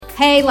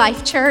Hey,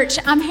 Life Church,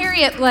 I'm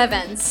Harriet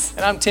Blevins.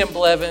 And I'm Tim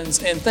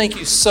Blevins, and thank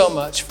you so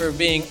much for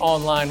being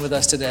online with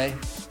us today.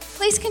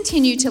 Please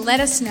continue to let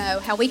us know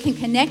how we can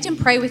connect and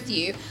pray with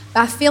you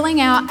by filling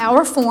out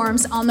our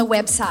forms on the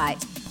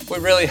website. We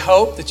really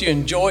hope that you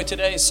enjoy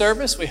today's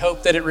service. We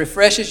hope that it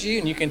refreshes you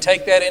and you can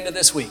take that into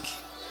this week.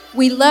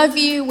 We love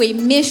you, we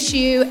miss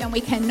you, and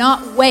we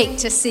cannot wait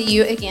to see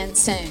you again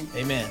soon.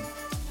 Amen.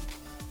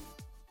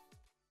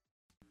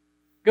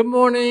 Good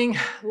morning,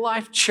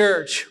 Life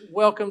Church.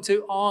 Welcome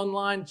to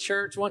online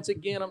church. Once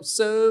again, I'm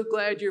so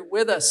glad you're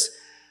with us.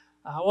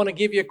 I want to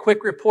give you a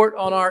quick report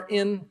on our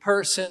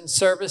in-person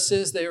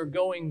services. They are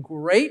going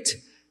great,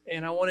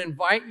 and I want to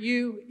invite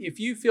you, if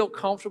you feel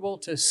comfortable,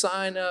 to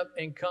sign up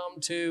and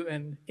come to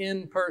an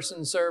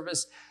in-person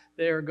service.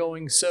 They are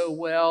going so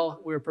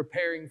well. We're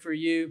preparing for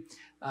you.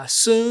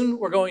 Soon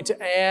we're going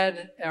to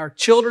add our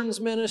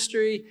children's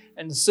ministry,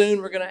 and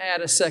soon we're going to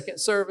add a second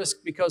service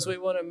because we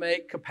want to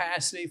make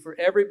capacity for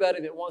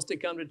everybody that wants to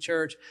come to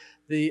church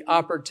the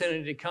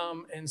opportunity to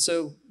come. And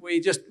so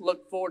we just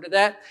look forward to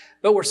that.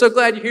 But we're so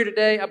glad you're here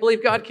today. I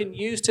believe God can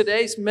use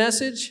today's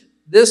message,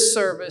 this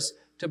service,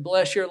 to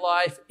bless your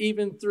life,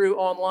 even through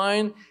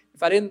online.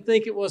 If I didn't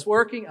think it was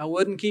working, I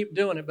wouldn't keep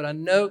doing it. But I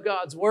know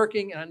God's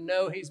working, and I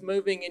know He's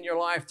moving in your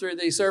life through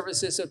these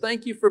services. So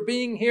thank you for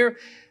being here.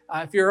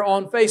 If you're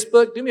on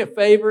Facebook, do me a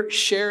favor,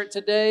 share it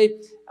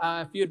today.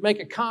 If you'd make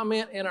a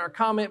comment in our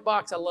comment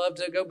box, I love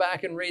to go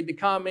back and read the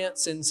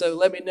comments, and so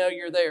let me know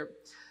you're there.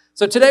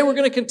 So today we're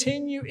going to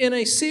continue in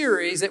a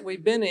series that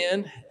we've been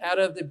in out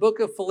of the book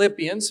of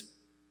Philippians.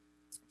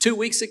 2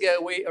 weeks ago,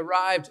 we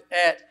arrived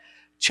at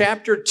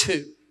chapter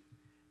 2,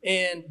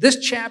 and this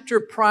chapter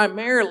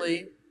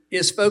primarily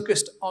is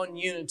focused on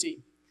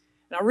unity.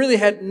 And I really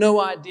had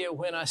no idea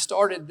when I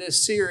started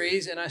this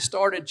series and I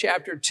started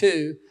chapter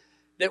 2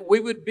 that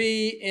we would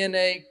be in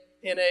a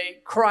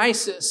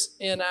crisis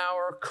in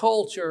our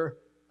culture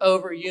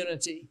over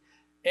unity.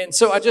 And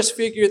so I just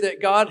figured that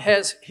God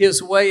has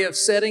His way of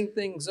setting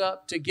things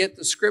up to get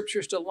the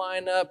scriptures to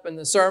line up and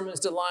the sermons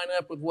to line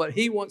up with what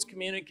He wants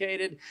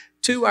communicated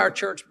to our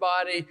church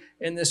body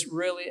in this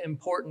really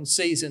important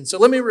season. So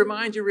let me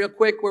remind you real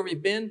quick where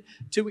we've been.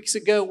 2 weeks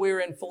ago, we were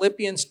in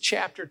Philippians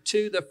chapter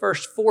 2, the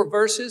first 4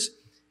 verses.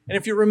 And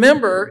if you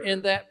remember,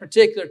 in that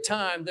particular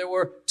time, there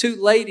were 2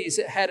 ladies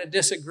that had a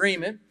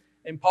disagreement,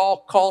 and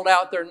Paul called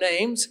out their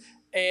names.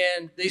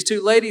 And these 2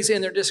 ladies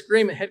in their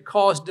disagreement had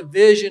caused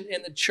division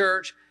in the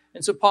church.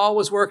 And so Paul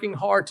was working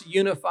hard to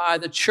unify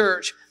the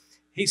church.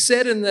 He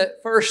said in the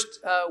first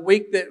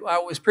week that I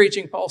was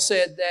preaching, Paul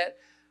said that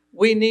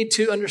we need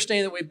to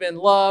understand that we've been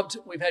loved,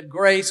 we've had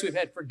grace, we've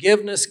had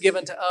forgiveness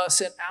given to us,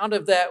 and out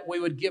of that, we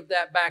would give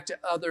that back to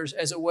others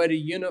as a way to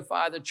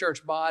unify the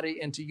church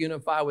body and to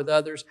unify with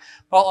others.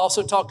 Paul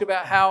also talked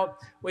about how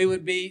we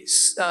would be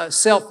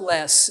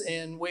selfless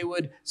and we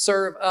would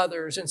serve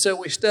others. And so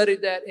we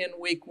studied that in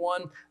week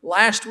 1.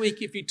 Last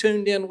week, if you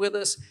tuned in with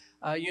us,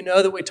 you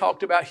know that we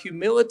talked about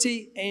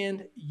humility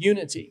and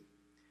unity.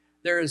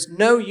 There is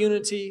no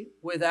unity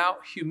without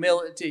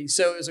humility.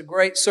 So it was a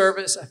great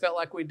service. I felt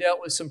like we dealt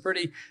with some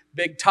pretty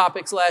big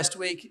topics last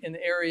week in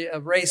the area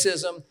of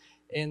racism.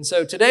 And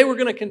so today we're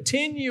going to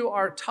continue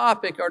our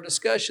topic, our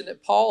discussion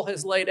that Paul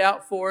has laid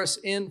out for us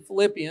in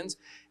Philippians.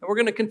 And we're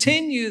going to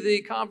continue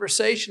the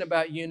conversation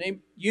about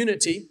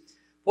unity.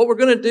 What we're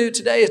going to do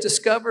today is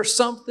discover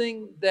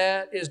something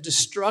that is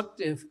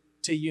destructive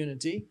to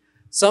unity,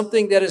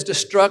 something that is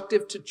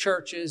destructive to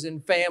churches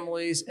and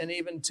families and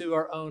even to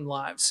our own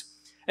lives.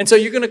 And so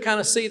you're going to kind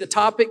of see the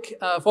topic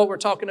of what we're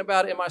talking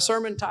about in my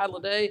sermon title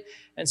today.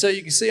 And so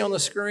you can see on the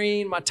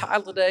screen, my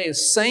title today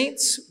is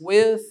Saints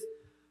with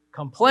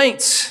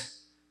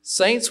Complaints.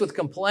 Saints with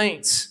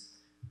Complaints.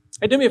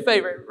 Hey, do me a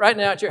favor right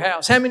now at your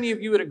house. How many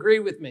of you would agree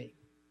with me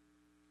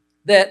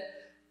that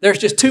there's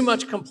just too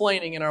much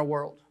complaining in our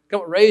world?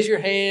 Come on, raise your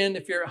hand.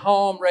 If you're at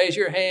home, raise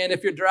your hand.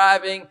 If you're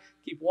driving,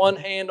 keep one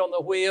hand on the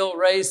wheel,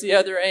 raise the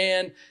other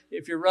hand.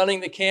 If you're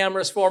running the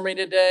cameras for me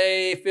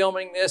today,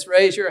 filming this,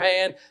 raise your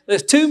hand.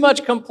 There's too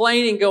much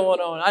complaining going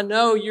on. I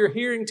know you're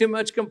hearing too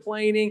much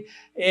complaining,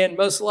 and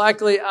most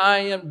likely I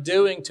am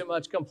doing too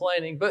much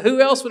complaining. But who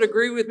else would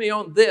agree with me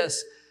on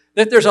this,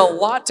 that there's a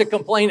lot to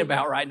complain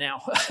about right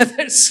now?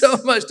 There's so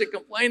much to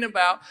complain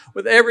about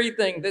with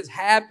everything that's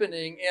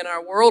happening in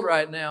our world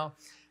right now.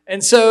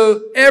 And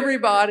so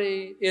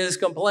everybody is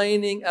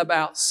complaining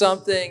about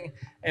something.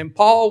 And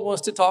Paul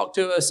wants to talk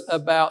to us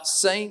about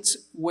saints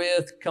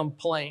with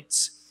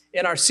complaints.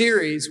 In our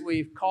series,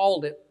 we've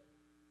called it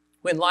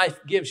When Life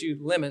Gives You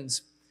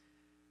Lemons.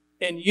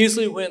 And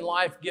usually when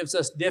life gives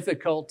us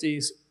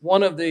difficulties,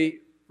 one of the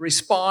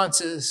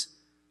responses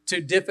to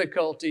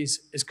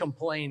difficulties is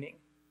complaining.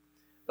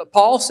 But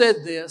Paul said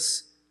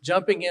this,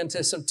 jumping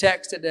into some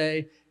text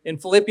today, in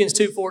Philippians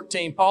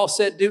 2:14, Paul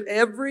said, do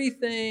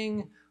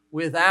everything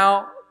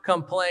without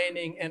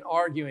complaining and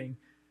arguing.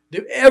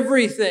 Do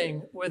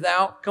everything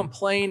without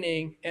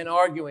complaining and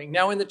arguing.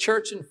 Now, in the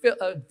church in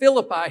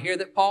Philippi here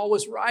that Paul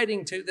was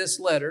writing to this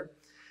letter,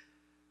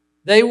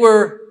 they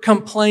were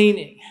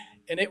complaining,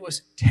 and it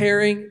was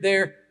tearing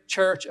their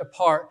church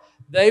apart.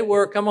 They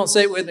were, come on,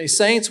 say it with me,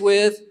 saints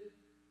with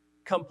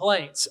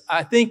complaints.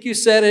 I think you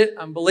said it.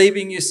 I'm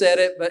believing you said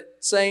it, but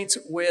saints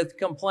with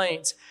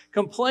complaints.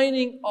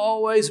 Complaining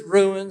always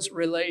ruins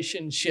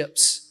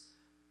relationships.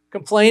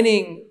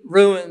 Complaining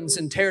ruins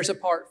and tears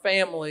apart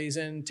families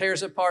and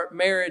tears apart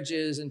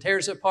marriages and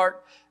tears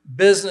apart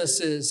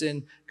businesses,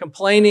 and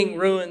complaining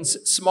ruins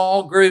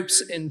small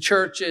groups in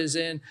churches,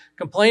 and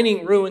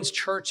complaining ruins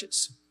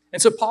churches.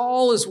 And so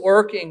Paul is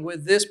working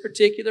with this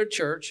particular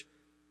church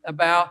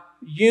about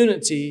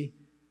unity,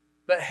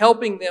 but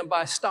helping them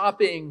by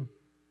stopping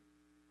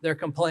their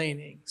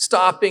complaining,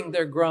 stopping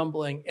their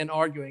grumbling and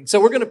arguing.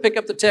 So we're going to pick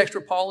up the text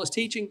where Paul is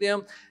teaching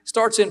them. It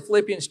starts in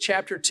Philippians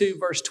chapter 2,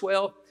 verse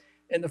 12.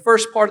 And the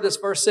first part of this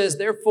verse says,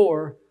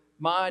 therefore,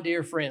 my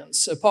dear friends.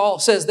 So Paul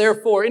says,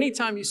 therefore.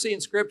 Anytime you see in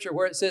Scripture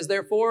where it says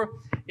therefore,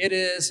 it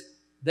is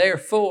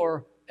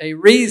therefore a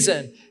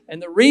reason.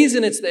 And the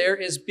reason it's there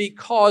is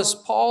because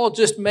Paul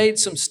just made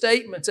some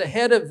statements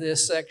ahead of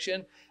this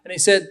section. And he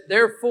said,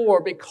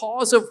 therefore,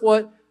 because of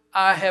what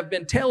I have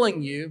been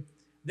telling you,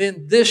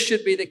 then this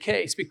should be the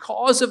case.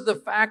 Because of the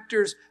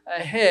factors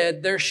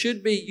ahead, there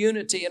should be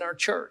unity in our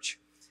church.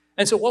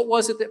 And so what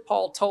was it that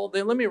Paul told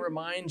them? Let me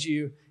remind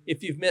you,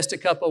 if you've missed a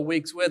couple of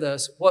weeks with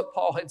us, what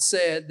Paul had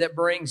said that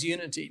brings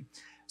unity.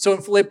 So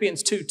in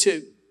Philippians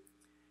 2:2,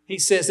 he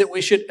says that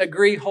we should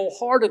agree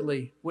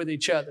wholeheartedly with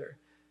each other.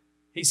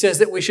 He says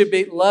that we should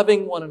be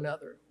loving one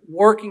another,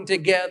 working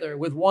together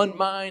with one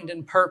mind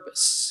and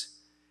purpose.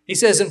 He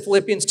says in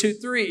Philippians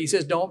 2:3, he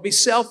says, don't be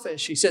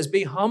selfish. He says,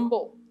 be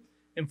humble.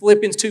 In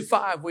Philippians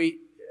 2:5, we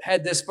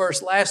had this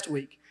verse last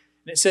week,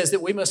 and it says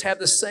that we must have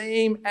the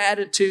same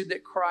attitude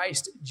that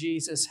Christ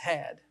Jesus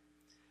had.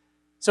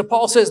 So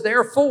Paul says,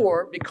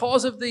 therefore,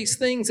 because of these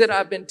things that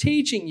I've been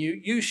teaching you,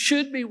 you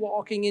should be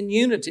walking in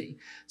unity.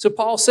 So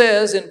Paul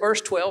says in verse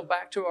 12,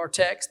 back to our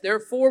text,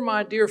 therefore,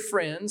 my dear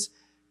friends,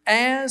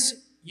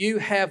 as you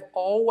have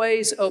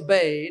always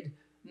obeyed,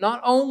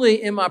 not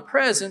only in my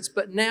presence,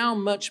 but now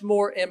much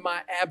more in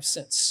my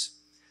absence.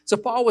 So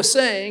Paul was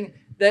saying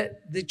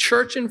that the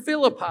church in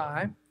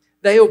Philippi,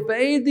 they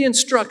obeyed the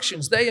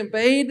instructions. They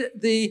obeyed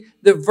the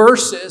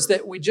verses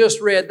that we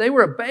just read. They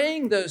were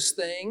obeying those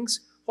things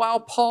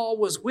while Paul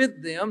was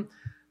with them,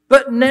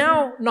 but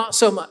now not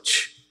so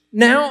much.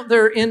 Now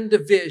they're in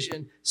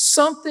division.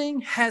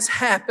 Something has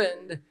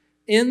happened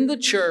in the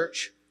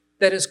church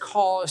that has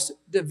caused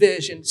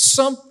division.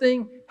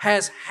 Something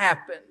has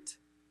happened.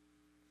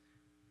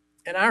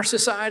 In our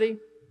society,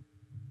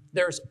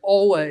 there's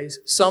always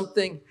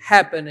something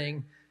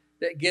happening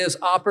that gives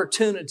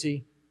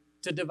opportunity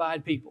to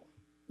divide people.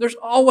 There's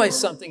always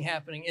something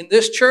happening. In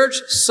this church,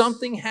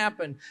 something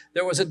happened.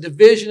 There was a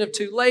division of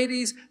two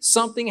ladies.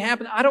 Something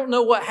happened. I don't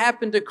know what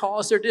happened to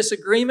cause their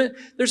disagreement.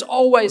 There's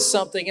always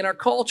something. In our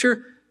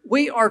culture,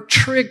 we are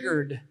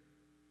triggered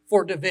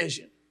for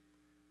division.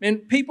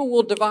 And people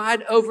will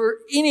divide over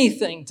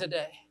anything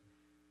today.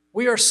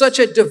 We are such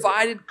a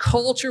divided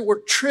culture.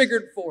 We're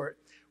triggered for it.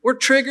 We're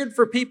triggered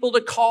for people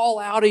to call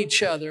out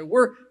each other.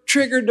 We're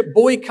triggered to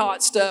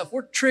boycott stuff.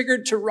 We're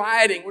triggered to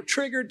rioting. We're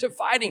triggered to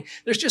fighting.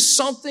 There's just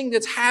something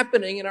that's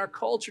happening in our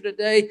culture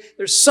today.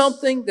 There's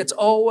something that's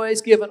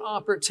always given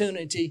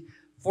opportunity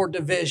for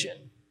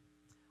division.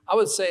 I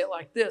would say it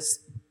like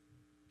this.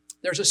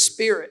 There's a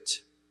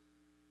spirit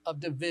of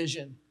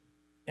division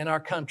in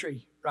our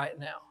country right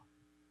now.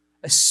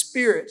 A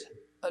spirit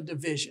of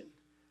division.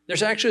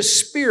 There's actually a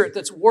spirit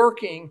that's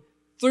working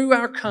through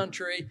our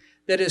country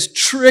that is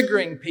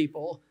triggering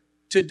people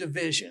to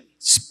division.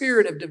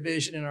 Spirit of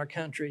division in our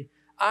country.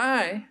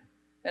 I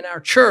and our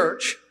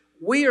church,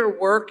 we are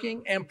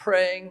working and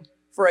praying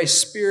for a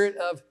spirit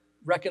of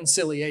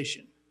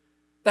reconciliation.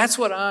 That's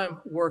what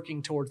I'm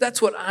working towards.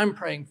 That's what I'm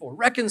praying for.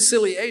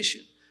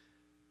 Reconciliation.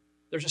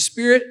 There's a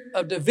spirit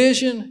of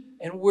division,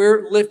 and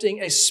we're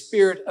lifting a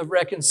spirit of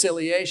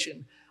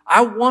reconciliation.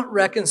 I want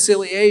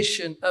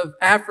reconciliation of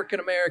African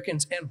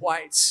Americans and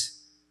whites.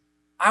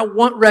 I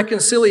want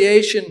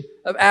reconciliation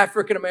of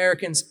African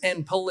Americans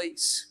and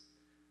police.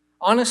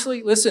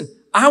 Honestly, listen,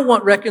 I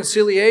want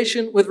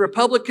reconciliation with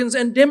Republicans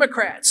and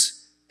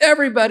Democrats.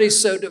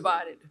 Everybody's so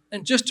divided.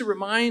 And just to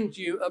remind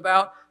you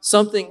about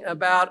something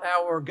about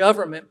our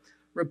government,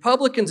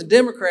 Republicans and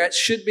Democrats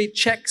should be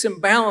checks and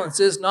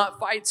balances, not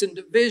fights and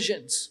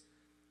divisions.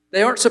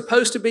 They aren't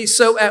supposed to be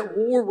so at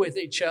war with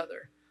each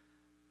other.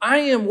 I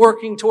am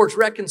working towards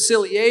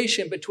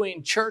reconciliation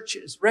between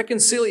churches,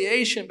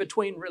 reconciliation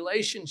between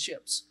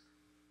relationships.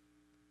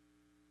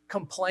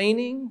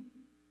 Complaining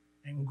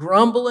and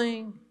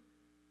grumbling,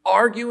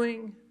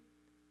 arguing,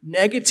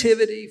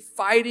 negativity,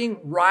 fighting,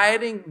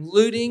 rioting,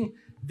 looting,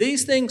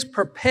 these things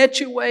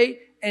perpetuate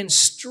and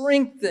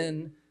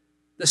strengthen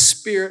the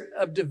spirit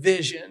of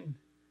division.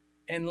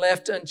 And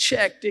left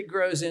unchecked, it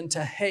grows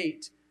into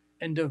hate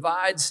and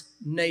divides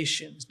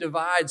nations,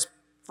 divides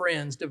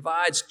friends,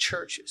 divides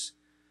churches.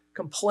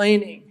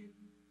 Complaining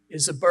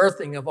is the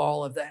birthing of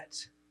all of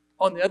that.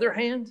 On the other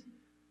hand,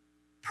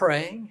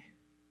 praying,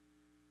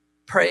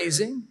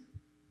 praising.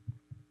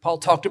 Paul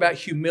talked about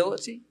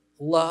humility,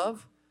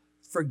 love,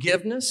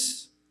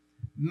 forgiveness,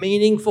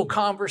 meaningful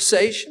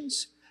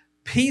conversations,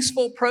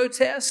 peaceful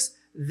protests,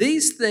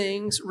 these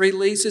things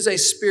releases a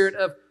spirit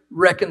of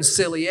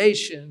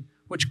reconciliation,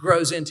 which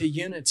grows into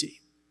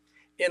unity.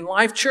 In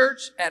Life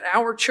Church, at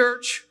our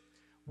church,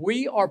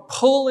 we are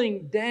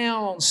pulling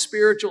down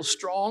spiritual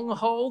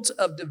strongholds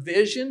of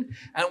division,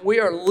 and we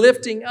are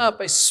lifting up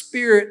a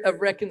spirit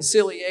of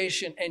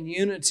reconciliation and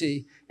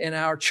unity in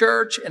our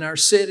church, in our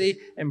city,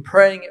 and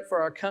praying it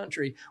for our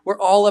country. We're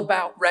all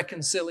about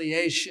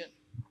reconciliation.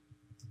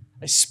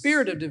 A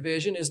spirit of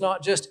division is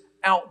not just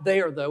out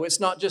there, though. It's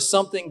not just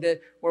something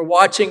that we're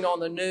watching on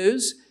the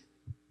news.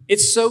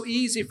 It's so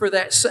easy for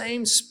that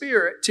same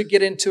spirit to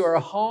get into our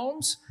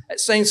homes, that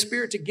same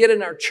spirit to get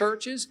in our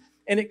churches,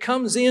 and it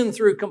comes in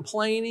through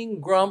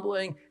complaining,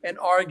 grumbling, and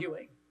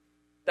arguing.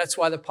 That's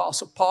why the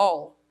Apostle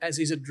Paul, as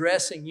he's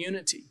addressing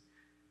unity,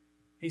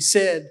 he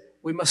said,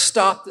 we must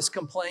stop this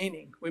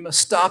complaining. We must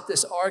stop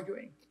this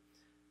arguing.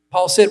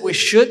 Paul said we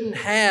shouldn't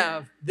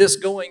have this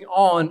going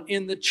on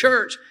in the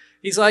church.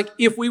 He's like,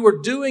 if we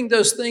were doing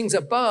those things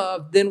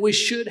above, then we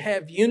should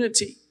have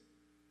unity.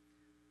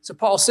 So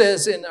Paul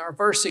says in our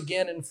verse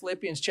again in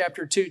Philippians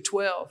chapter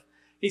 2:12,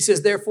 he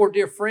says, therefore,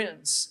 dear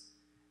friends,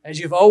 as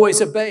you've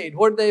always obeyed.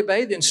 What did they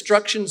obey? The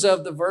instructions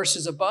of the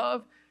verses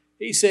above.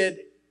 He said,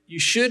 you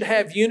should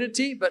have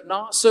unity, but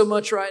not so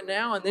much right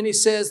now. And then he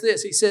says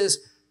this, he says,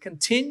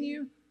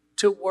 continue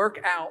to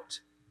work out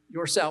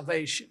your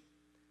salvation.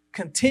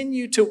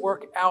 Continue to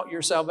work out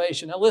your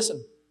salvation. Now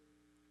listen,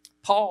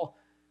 Paul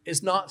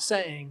is not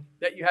saying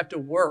that you have to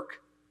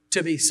work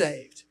to be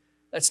saved.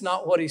 That's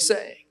not what he's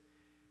saying.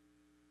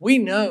 We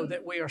know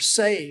that we are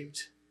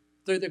saved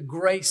through the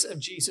grace of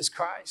Jesus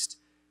Christ.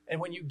 And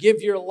when you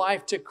give your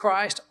life to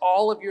Christ,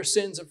 all of your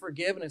sins are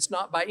forgiven. It's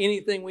not by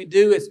anything we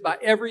do, it's by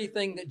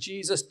everything that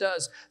Jesus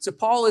does. So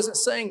Paul isn't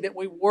saying that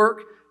we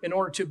work in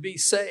order to be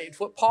saved.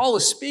 What Paul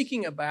is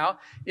speaking about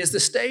is the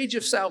stage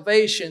of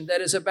salvation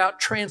that is about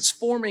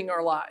transforming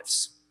our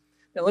lives.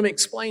 Now let me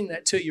explain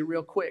that to you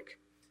real quick.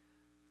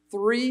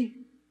 Three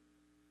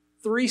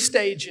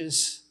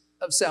stages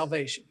of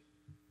salvation.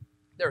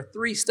 There are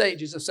 3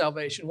 stages of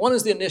salvation. One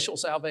is the initial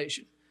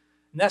salvation.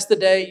 And that's the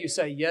day you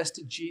say yes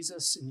to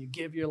Jesus and you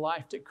give your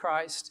life to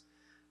Christ.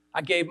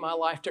 I gave my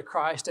life to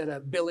Christ at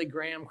a Billy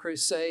Graham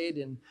crusade.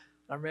 And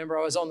I remember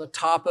I was on the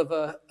top of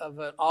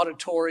an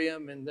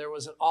auditorium and there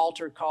was an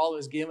altar call that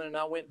was given. And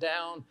I went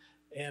down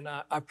and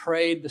I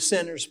prayed the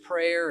sinner's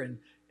prayer.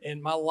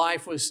 And my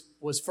life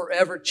was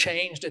forever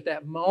changed at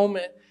that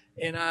moment.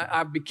 And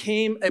I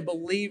became a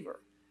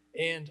believer.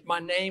 And my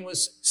name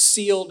was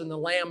sealed in the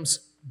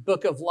Lamb's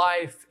book of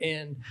life.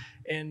 And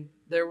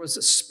there was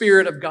a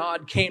Spirit of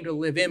God came to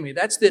live in me.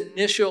 That's the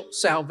initial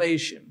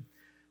salvation.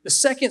 The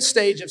second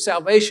stage of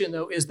salvation,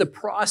 though, is the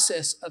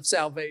process of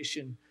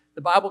salvation.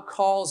 The Bible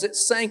calls it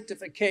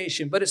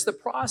sanctification, but it's the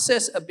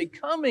process of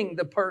becoming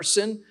the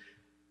person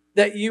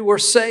that you were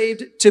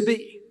saved to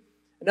be.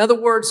 In other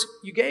words,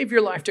 you gave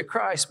your life to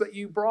Christ, but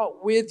you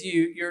brought with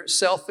you your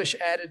selfish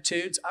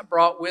attitudes. I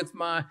brought with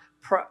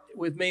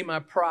me my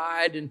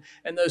pride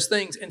and those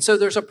things. And so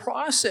there's a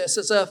process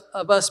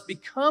of us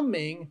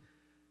becoming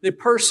the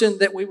person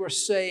that we were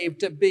saved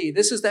to be.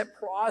 This is that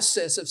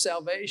process of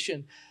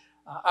salvation.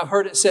 I've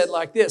heard it said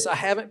like this: I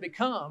haven't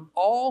become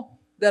all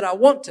that I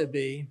want to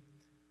be,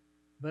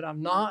 but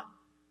I'm not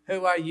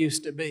who I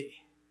used to be.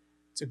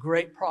 It's a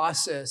great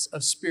process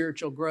of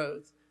spiritual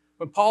growth.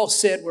 When Paul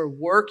said we're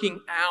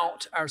working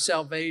out our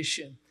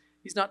salvation,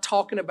 he's not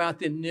talking about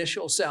the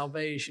initial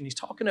salvation. He's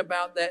talking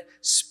about that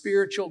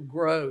spiritual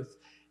growth.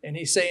 And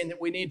he's saying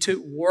that we need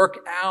to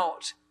work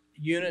out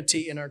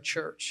unity in our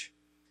church.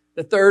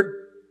 The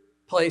third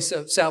place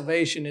of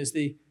salvation is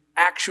the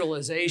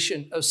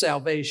actualization of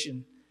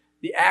salvation.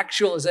 The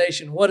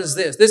actualization. What is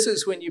this? This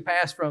is when you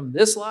pass from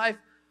this life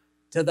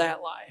to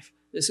that life.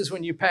 This is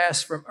when you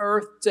pass from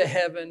earth to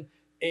heaven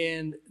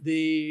and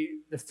the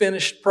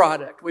finished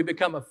product. We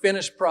become a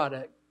finished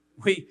product.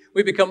 We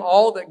become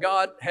all that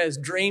God has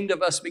dreamed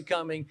of us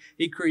becoming.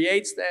 He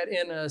creates that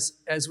in us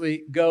as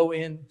we go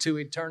into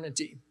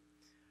eternity.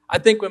 I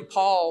think when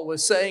Paul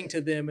was saying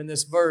to them in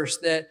this verse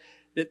that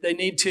they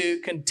need to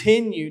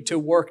continue to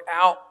work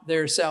out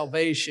their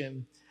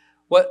salvation,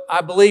 what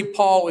I believe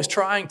Paul was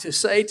trying to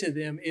say to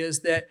them is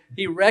that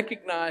he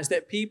recognized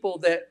that people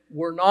that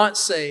were not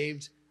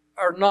saved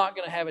are not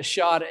going to have a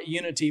shot at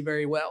unity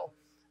very well.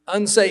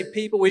 Unsaved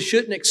people, we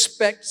shouldn't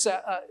expect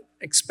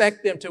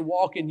them to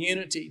walk in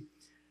unity.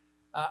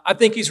 I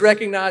think he's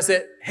recognized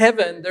that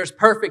heaven, there's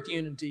perfect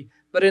unity.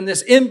 But in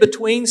this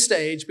in-between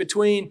stage,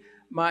 between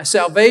my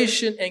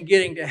salvation and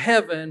getting to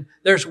heaven,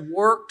 there's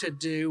work to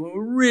do. And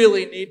we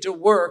really need to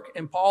work.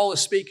 And Paul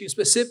is speaking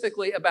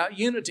specifically about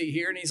unity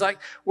here. And he's like,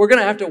 we're going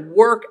to have to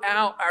work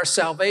out our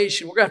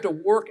salvation. We're going to have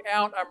to work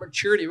out our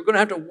maturity. We're going to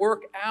have to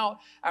work out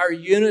our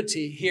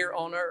unity here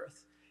on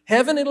earth.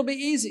 Heaven, it'll be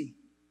easy.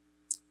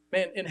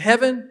 Man, in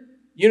heaven,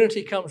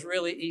 unity comes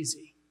really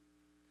easy.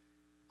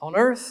 On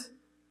earth,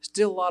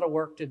 still a lot of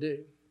work to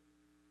do.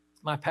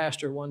 My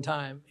pastor one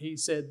time, he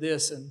said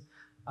this, and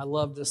I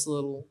love this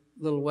little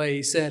way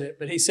he said it,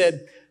 but he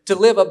said, to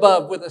live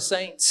above with the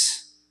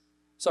saints,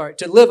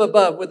 To live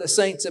above with the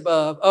saints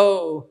above,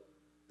 oh,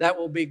 that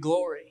will be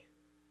glory.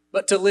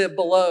 But to live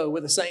below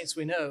with the saints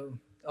we know,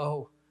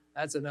 oh,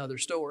 that's another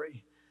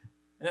story.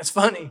 And that's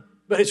funny,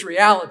 but it's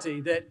reality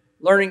that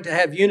learning to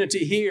have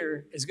unity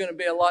here is going to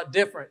be a lot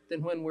different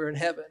than when we're in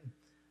heaven.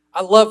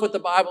 I love what the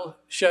Bible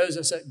shows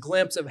us, a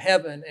glimpse of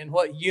heaven and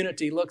what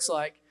unity looks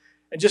like.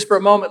 And just for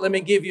a moment, let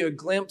me give you a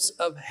glimpse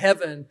of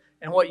heaven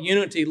and what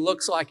unity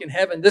looks like in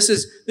heaven. This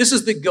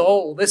is the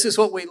goal. This is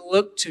what we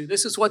look to.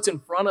 This is what's in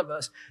front of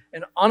us.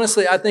 And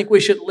honestly, I think we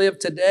should live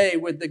today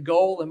with the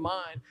goal in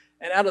mind.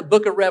 And out of the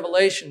book of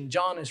Revelation,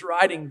 John is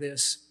writing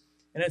this,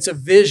 and it's a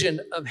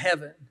vision of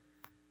heaven.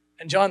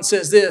 And John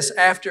says this,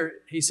 after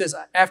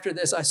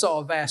this I saw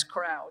a vast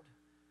crowd.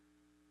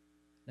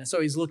 And so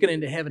he's looking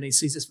into heaven, he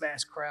sees this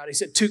vast crowd. He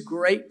said, too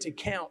great to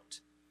count.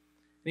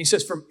 And he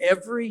says, from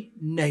every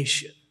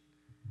nation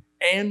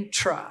and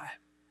tribe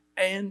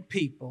and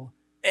people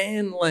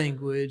and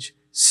language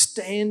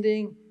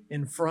standing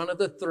in front of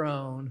the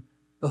throne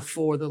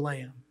before the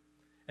Lamb.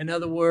 In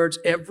other words,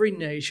 every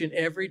nation,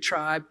 every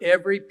tribe,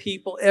 every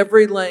people,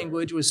 every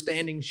language was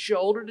standing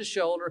shoulder to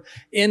shoulder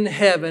in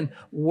heaven,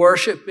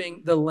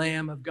 worshiping the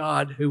Lamb of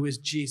God, who is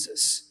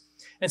Jesus.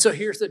 And so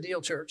here's the deal,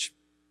 church.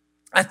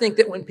 I think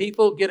that when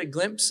people get a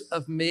glimpse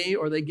of me,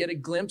 or they get a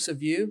glimpse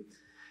of you,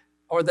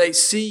 or they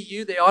see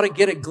you, they ought to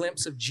get a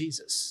glimpse of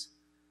Jesus.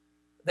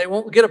 They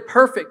won't get a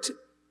perfect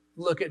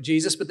look at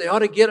Jesus, but they ought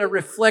to get a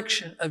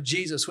reflection of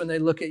Jesus when they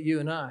look at you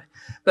and I.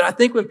 But I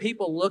think when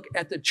people look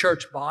at the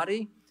church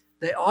body,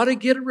 they ought to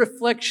get a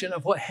reflection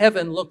of what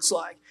heaven looks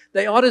like.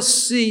 They ought to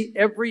see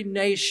every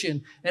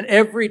nation and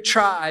every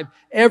tribe,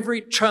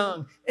 every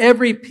tongue,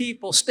 every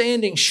people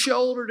standing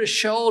shoulder to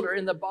shoulder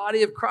in the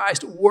body of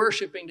Christ,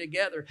 worshiping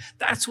together.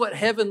 That's what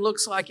heaven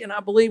looks like, and I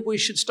believe we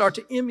should start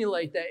to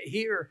emulate that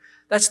here.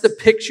 That's the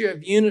picture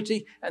of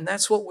unity, and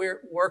that's what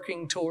we're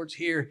working towards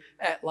here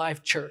at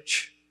Life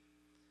Church.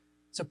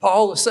 So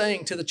Paul is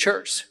saying to the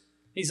church,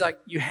 he's like,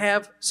 you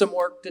have some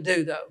work to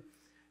do, though.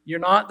 You're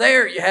not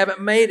there. You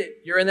haven't made it.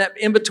 You're in that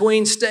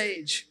in-between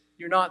stage.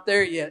 You're not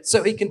there yet.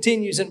 So he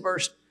continues in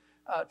verse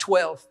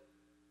 12,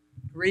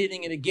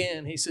 reading it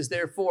again. He says,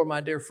 therefore,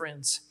 my dear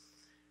friends,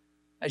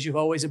 as you've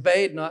always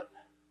obeyed, not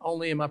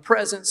only in my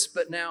presence,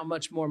 but now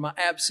much more in my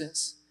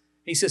absence,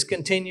 he says,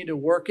 continue to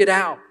work it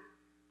out.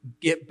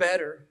 Get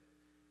better.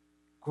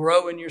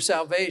 Grow in your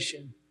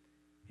salvation.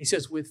 He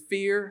says, with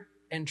fear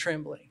and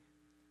trembling.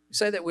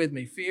 Say that with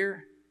me,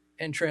 fear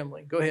and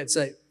trembling. Go ahead,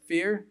 say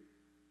fear,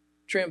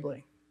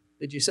 trembling.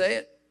 Did you say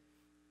it?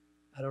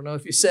 I don't know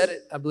if you said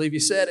it. I believe you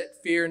said it.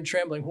 Fear and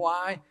trembling.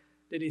 Why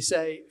did he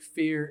say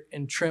fear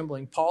and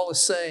trembling? Paul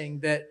is saying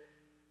that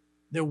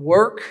the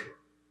work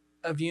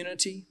of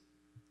unity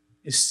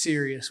is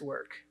serious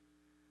work.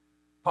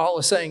 Paul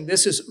is saying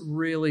this is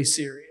really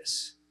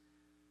serious.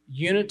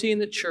 Unity in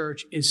the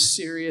church is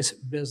serious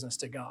business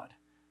to God.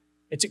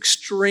 It's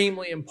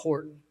extremely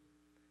important.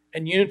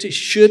 And unity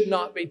should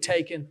not be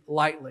taken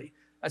lightly.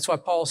 That's why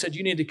Paul said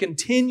you need to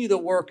continue the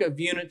work of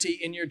unity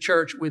in your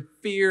church with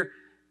fear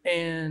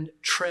and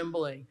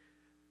trembling.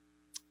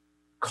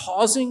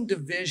 Causing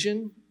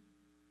division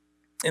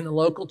in the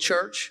local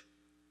church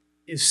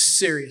is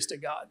serious to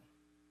God.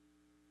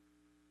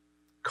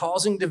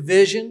 Causing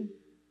division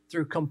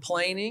through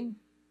complaining,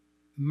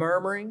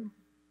 murmuring,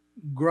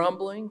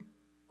 grumbling,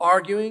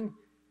 arguing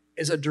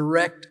is a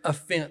direct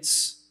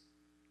offense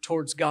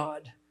towards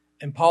God.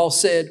 And Paul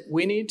said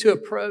we need to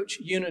approach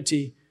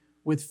unity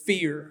with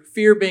fear.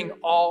 Fear being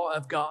awe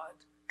of God.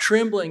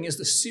 Trembling is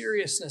the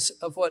seriousness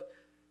of what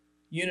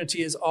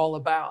unity is all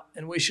about.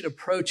 And we should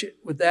approach it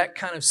with that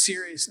kind of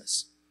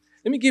seriousness.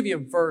 Let me give you a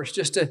verse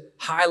just to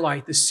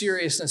highlight the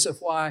seriousness of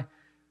why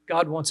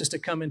God wants us to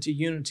come into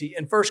unity.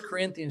 In 1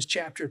 Corinthians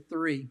chapter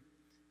 3,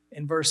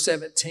 in verse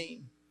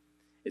 17,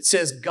 it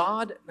says,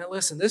 God, now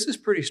listen, this is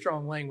pretty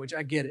strong language,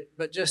 I get it,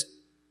 but just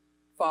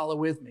follow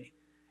with me.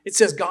 It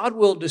says, God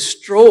will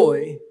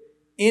destroy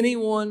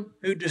anyone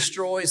who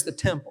destroys the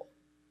temple.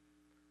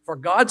 For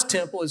God's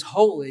temple is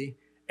holy,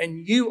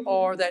 and you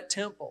are that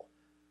temple.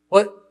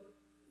 What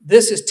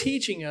this is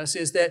teaching us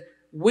is that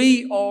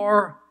we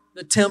are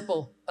the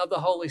temple of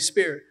the Holy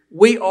Spirit.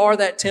 We are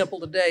that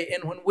temple today.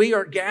 And when we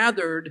are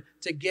gathered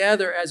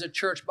together as a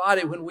church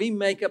body, when we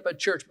make up a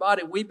church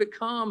body, we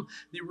become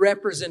the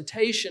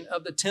representation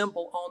of the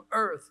temple on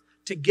earth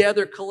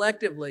together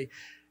collectively.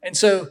 And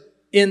so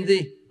in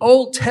the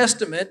Old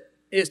Testament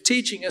is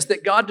teaching us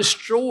that God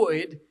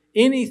destroyed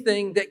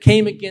anything that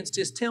came against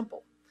his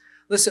temple.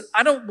 Listen,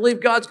 I don't believe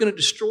God's going to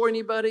destroy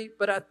anybody,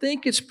 but I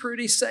think it's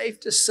pretty safe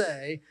to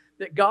say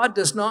that God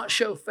does not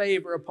show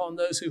favor upon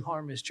those who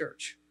harm his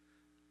church.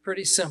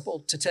 Pretty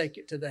simple to take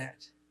it to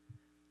that.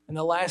 And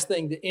the last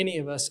thing that any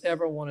of us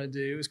ever want to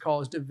do is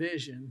cause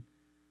division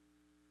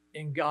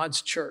in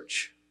God's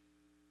church.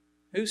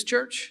 Whose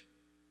church?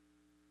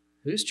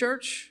 Whose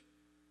church?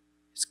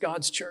 It's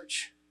God's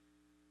church.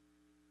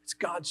 It's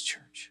God's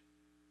church.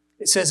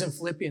 It says in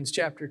Philippians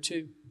chapter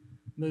 2,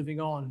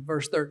 moving on,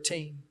 verse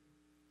 13,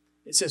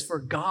 it says, for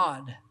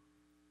God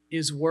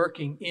is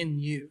working in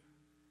you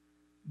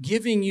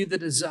giving you the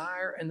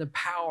desire and the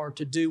power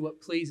to do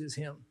what pleases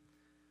Him.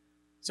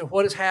 So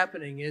what is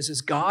happening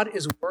is God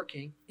is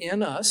working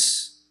in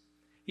us.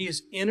 He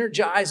is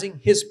energizing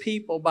His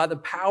people by the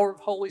power of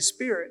Holy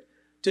Spirit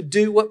to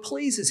do what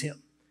pleases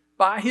Him.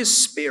 By His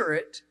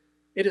Spirit,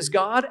 it is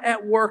God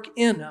at work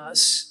in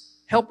us,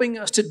 helping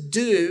us to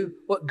do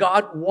what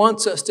God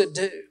wants us to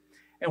do.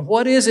 And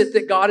what is it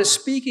that God is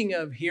speaking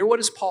of here? What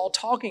is Paul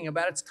talking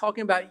about? It's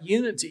talking about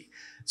unity.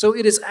 So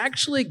it is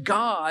actually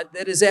God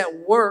that is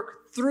at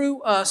work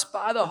through us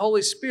by the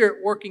Holy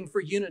Spirit working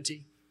for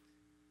unity.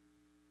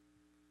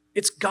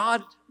 It's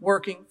God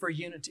working for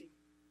unity.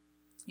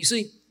 You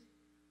see,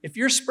 if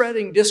you're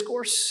spreading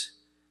discourse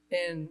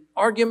and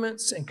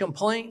arguments and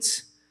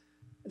complaints,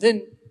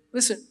 then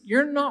listen,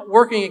 you're not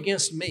working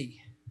against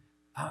me.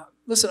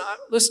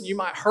 Listen, you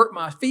might hurt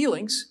my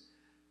feelings,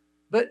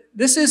 but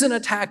this is an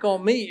attack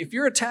on me. If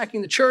you're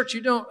attacking the church,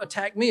 you don't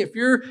attack me. If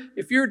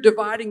you're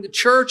dividing the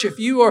church, if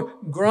you are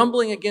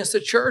grumbling against the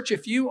church,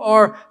 if you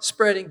are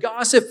spreading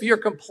gossip, if you're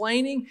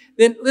complaining,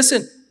 then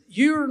listen,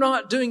 you're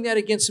not doing that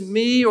against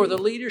me or the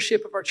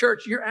leadership of our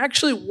church. You're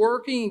actually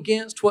working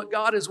against what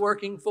God is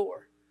working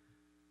for.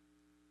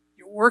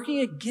 You're working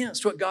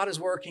against what God is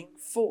working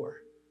for.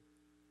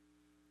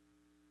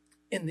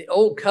 In the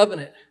Old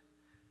Covenant,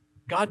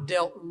 God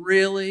dealt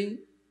really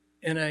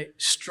in a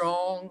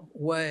strong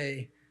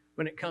way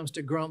when it comes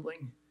to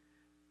grumbling.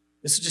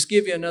 This will just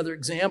give you another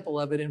example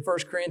of it in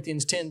 1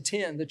 Corinthians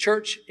 10:10. The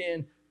church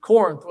in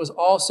Corinth was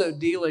also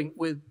dealing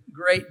with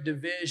great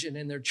division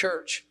in their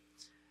church.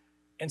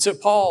 And so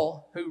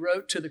Paul, who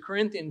wrote to the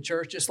Corinthian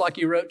church, just like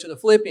he wrote to the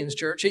Philippians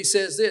church, he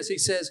says this. He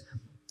says,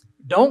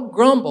 don't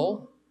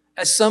grumble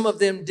as some of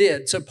them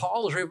did. So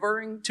Paul is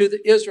referring to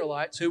the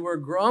Israelites who were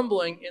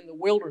grumbling in the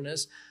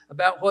wilderness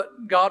about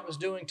what God was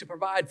doing to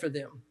provide for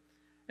them.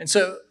 And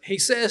so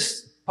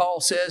Paul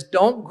says,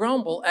 don't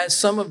grumble as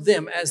some of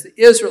them, as the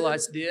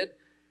Israelites did,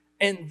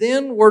 and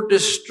then were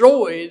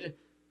destroyed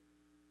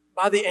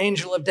by the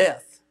angel of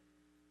death.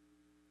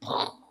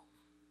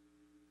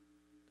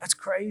 That's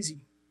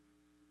crazy.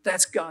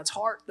 That's God's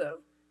heart, though.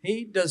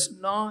 He does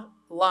not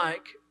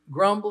like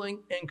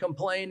grumbling and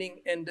complaining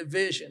and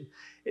division.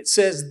 It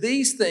says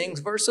these things,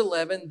 verse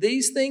 11,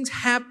 these things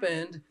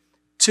happened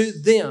to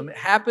them. It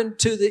happened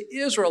to the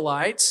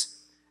Israelites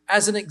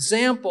as an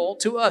example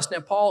to us. Now,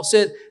 Paul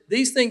said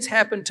these things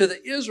happened to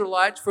the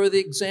Israelites for the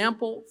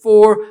example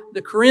for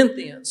the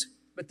Corinthians.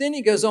 But then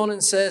he goes on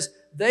and says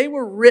they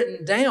were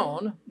written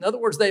down. In other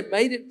words, they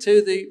made it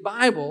to the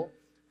Bible.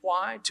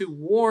 Why? To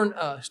warn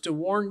us, to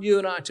warn you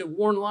and I, to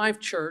warn Life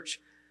Church,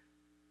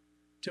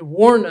 to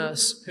warn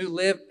us who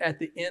live at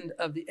the end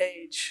of the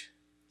age.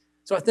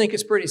 So I think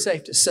it's pretty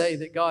safe to say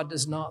that God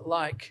does not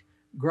like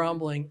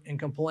grumbling and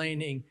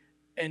complaining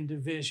and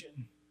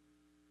division.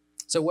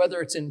 So whether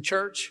it's in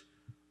church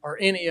or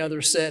any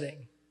other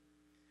setting,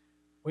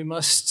 we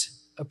must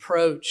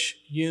approach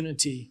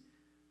unity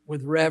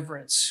with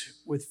reverence,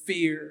 with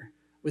fear,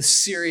 with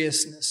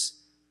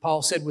seriousness.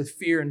 Paul said with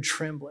fear and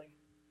trembling.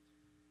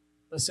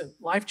 Listen,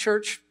 Life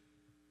Church,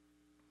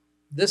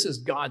 this is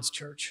God's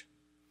church.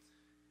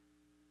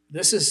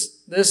 This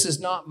is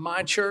not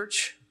my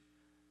church.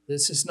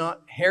 This is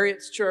not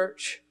Harriet's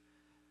church.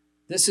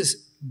 This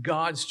is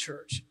God's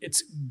church.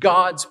 It's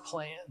God's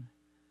plan.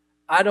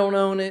 I don't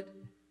own it.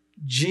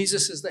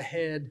 Jesus is the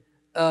head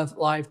of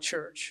Life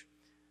Church.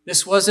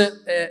 This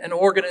wasn't an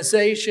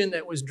organization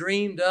that was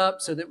dreamed up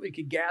so that we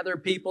could gather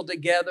people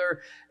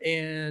together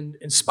and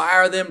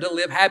inspire them to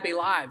live happy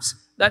lives.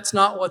 That's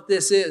not what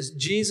this is.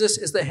 Jesus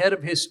is the head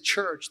of His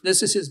church.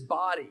 This is His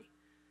body.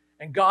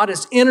 And God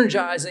is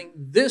energizing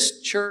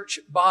this church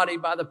body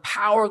by the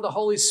power of the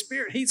Holy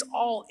Spirit. He's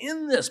all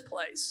in this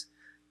place.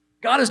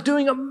 God is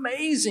doing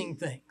amazing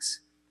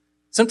things.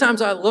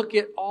 Sometimes I look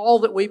at all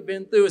that we've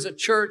been through as a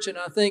church and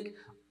I think,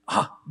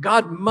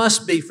 God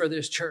must be for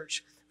this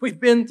church. We've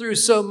been through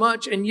so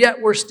much and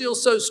yet we're still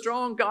so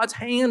strong. God's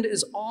hand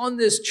is on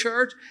this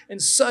church in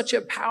such a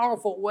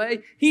powerful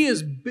way. He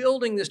is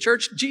building this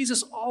church.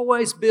 Jesus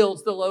always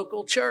builds the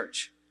local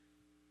church.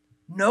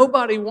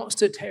 Nobody wants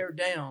to tear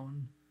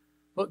down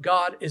what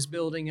God is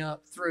building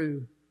up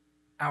through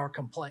our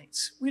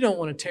complaints. We don't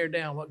want to tear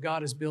down what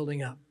God is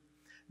building up.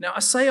 Now,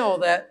 I say all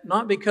that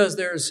not because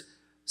there's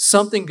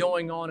something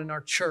going on in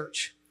our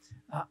church.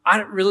 I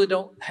really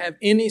don't have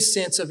any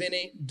sense of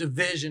any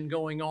division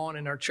going on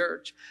in our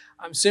church.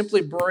 I'm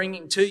simply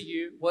bringing to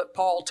you what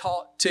Paul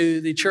taught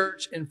to the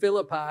church in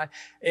Philippi.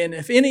 And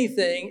if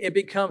anything, it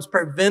becomes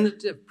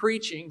preventative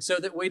preaching so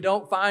that we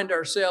don't find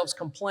ourselves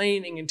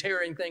complaining and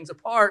tearing things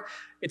apart.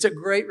 It's a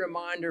great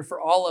reminder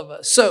for all of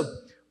us. So,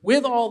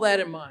 with all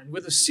that in mind,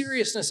 with the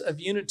seriousness of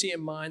unity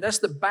in mind, that's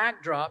the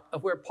backdrop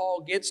of where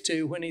Paul gets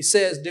to when he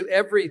says, do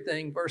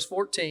everything, verse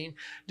 14,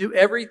 do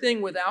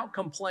everything without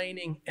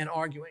complaining and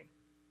arguing.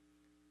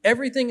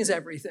 Everything is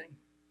everything.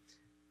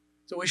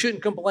 So we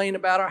shouldn't complain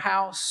about our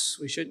house.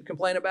 We shouldn't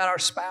complain about our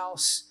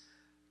spouse,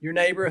 your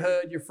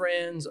neighborhood, your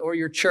friends, or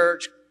your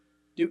church.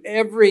 Do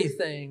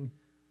everything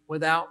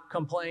without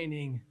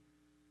complaining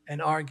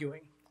and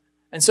arguing.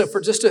 And so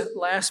for just the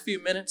last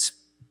few minutes,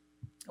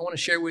 I want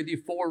to share with you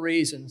 4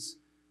 reasons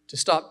to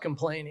stop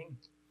complaining.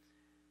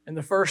 And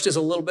the first is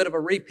a little bit of a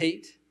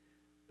repeat,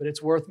 but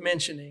it's worth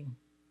mentioning.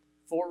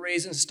 4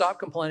 reasons to stop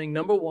complaining.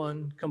 Number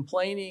 1,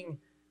 complaining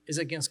is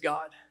against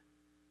God.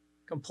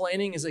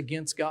 Complaining is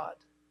against God.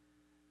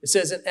 It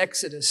says in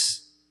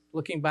Exodus,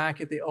 looking back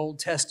at the Old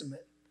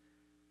Testament,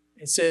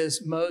 it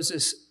says,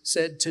 Moses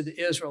said to the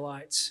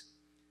Israelites,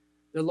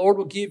 "The Lord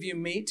will give you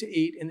meat to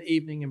eat in the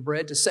evening and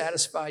bread to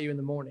satisfy you in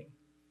the morning.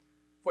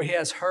 For he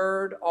has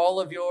heard all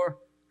of your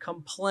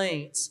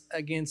complaints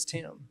against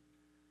him."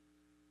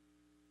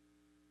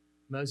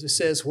 Moses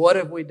says, "What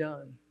have we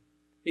done?"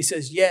 He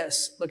says,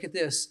 yes, look at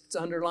this. It's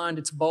underlined,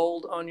 it's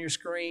bold on your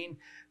screen.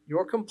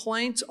 Your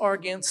complaints are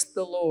against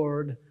the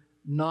Lord,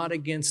 not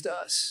against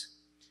us.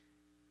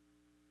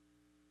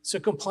 So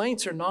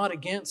complaints are not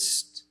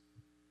against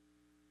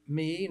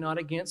me, not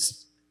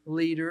against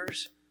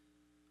leaders.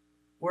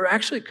 We're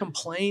actually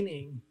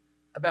complaining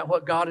about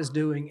what God is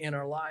doing in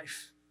our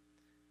life.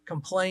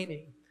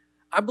 Complaining.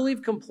 I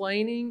believe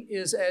complaining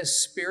is as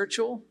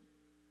spiritual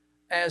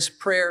as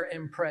prayer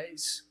and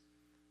praise.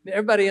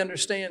 Everybody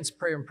understands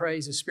prayer and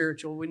praise is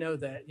spiritual. We know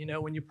that. You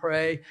know, when you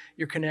pray,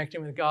 you're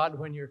connecting with God.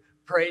 When you're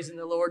praising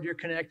the Lord, you're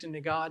connecting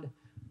to God.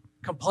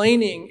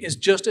 Complaining is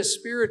just as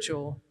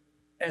spiritual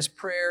as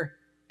prayer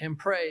and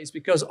praise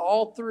because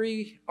all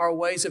 3 are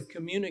ways of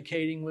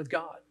communicating with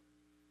God.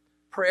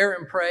 Prayer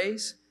and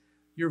praise,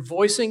 you're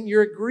voicing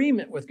your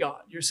agreement with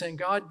God. You're saying,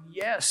 God,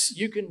 yes,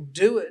 you can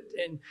do it.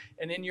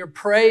 And in your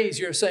praise,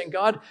 you're saying,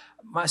 God,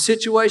 my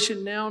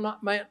situation now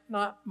might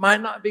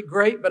not be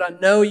great, but I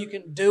know you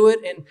can do it.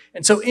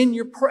 And so in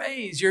your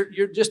praise,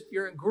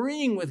 you're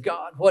agreeing with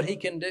God what he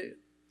can do.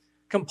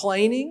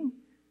 Complaining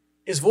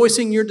is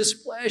voicing your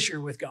displeasure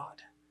with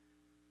God.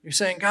 You're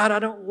saying, God, I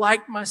don't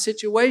like my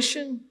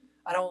situation.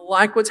 I don't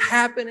like what's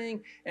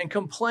happening. And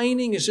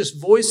complaining is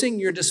just voicing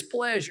your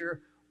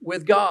displeasure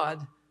with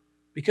God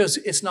because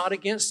it's not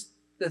against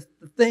the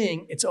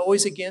thing. It's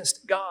always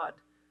against God.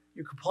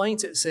 Your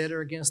complaints, it said,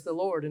 are against the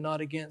Lord and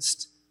not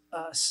against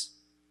us.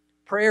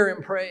 Prayer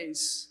and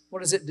praise.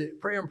 What does it do?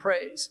 Prayer and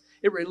praise.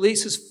 It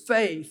releases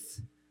faith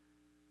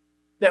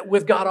that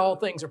with God all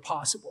things are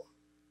possible.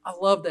 I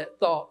love that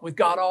thought. With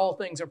God all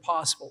things are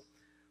possible.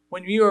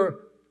 When you're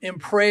in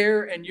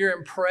prayer and you're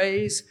in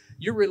praise,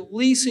 you're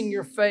releasing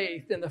your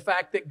faith in the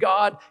fact that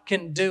God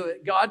can do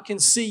it. God can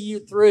see you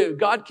through.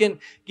 God can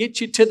get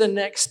you to the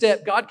next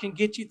step. God can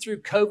get you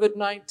through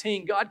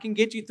COVID-19. God can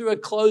get you through a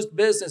closed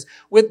business.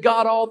 With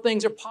God, all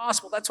things are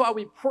possible. That's why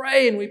we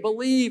pray and we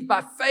believe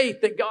by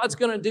faith that God's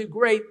going to do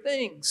great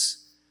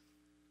things.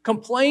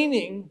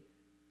 Complaining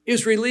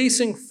is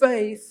releasing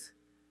faith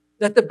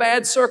that the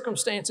bad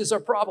circumstances are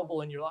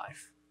probable in your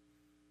life.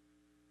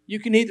 You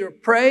can either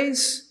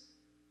praise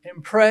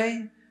and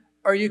pray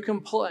or you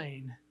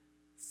complain.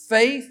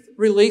 Faith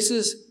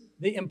releases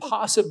the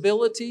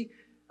impossibility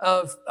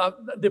of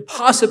the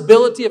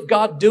possibility of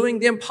God doing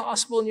the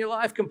impossible in your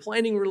life.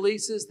 Complaining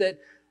releases that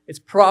it's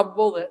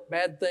probable that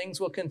bad things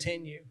will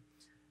continue.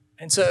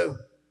 And so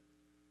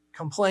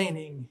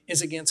complaining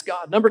is against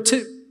God. Number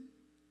 2,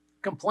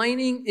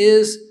 complaining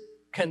is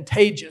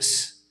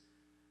contagious.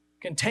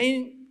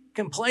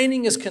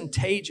 Complaining is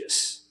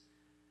contagious.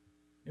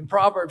 In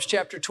Proverbs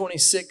chapter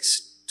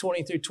 26,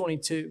 20 through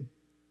 22,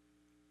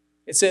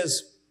 it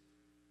says,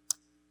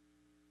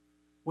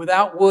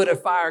 without wood, a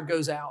fire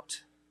goes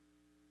out.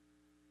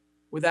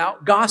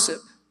 Without gossip,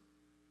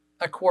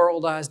 a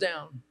quarrel dies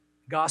down.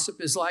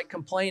 Gossip is like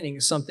complaining,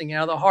 is something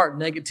out of the heart,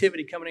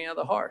 negativity coming out of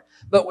the heart.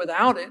 But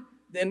without it,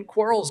 then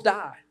quarrels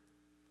die.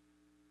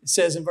 It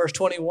says in verse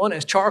 21,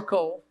 as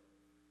charcoal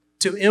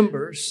to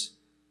embers,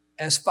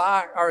 as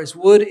fire or as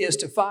wood is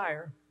to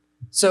fire,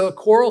 so a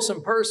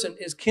quarrelsome person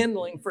is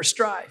kindling for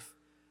strife.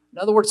 In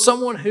other words,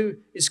 someone who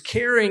is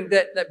carrying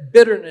that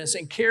bitterness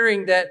and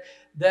carrying that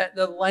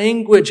the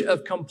language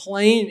of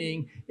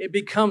complaining, it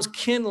becomes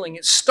kindling.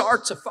 It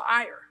starts a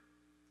fire.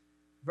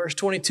 Verse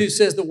 22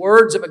 says the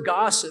words of a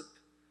gossip,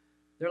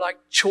 they're like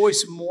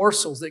choice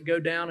morsels that go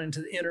down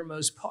into the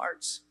innermost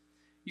parts.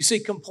 You see,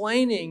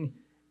 complaining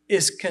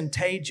is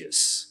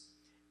contagious.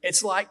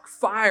 It's like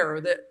fire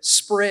that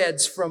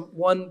spreads from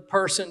one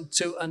person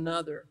to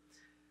another.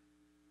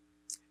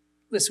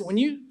 Listen, when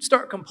you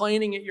start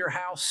complaining at your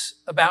house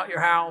or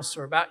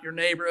about your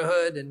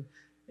neighborhood and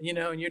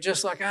you're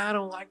just like, I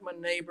don't like my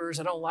neighbors.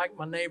 I don't like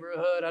my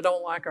neighborhood. I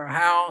don't like our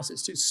house.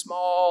 It's too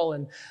small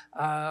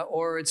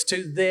or it's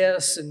too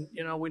this and,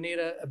 we need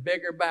a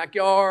bigger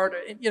backyard.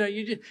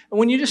 And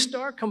when you just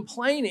start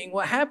complaining,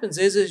 what happens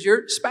is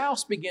your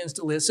spouse begins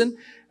to listen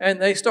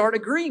and they start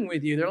agreeing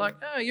with you. They're like,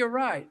 oh, you're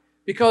right.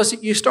 Because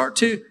you start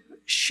to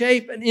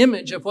shape an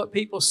image of what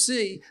people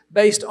see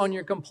based on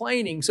your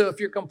complaining. So if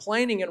you're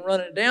complaining and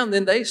running it down,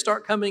 then they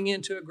start coming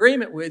into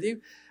agreement with you.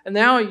 And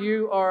now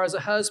you are, as a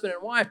husband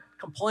and wife,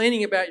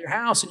 complaining about your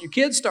house, and your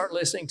kids start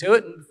listening to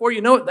it. And before you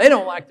know it, they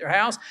don't like their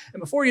house. And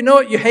before you know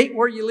it, you hate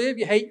where you live,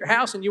 you hate your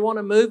house, and you want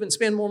to move and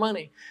spend more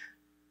money.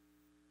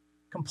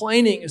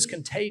 Complaining is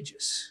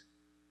contagious.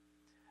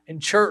 In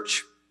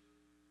church,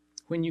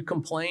 when you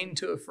complain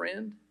to a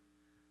friend,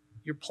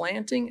 you're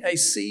planting a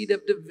seed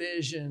of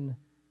division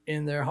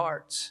in their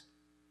hearts.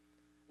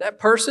 That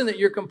person that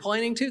you're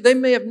complaining to, they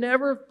may have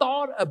never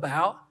thought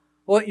about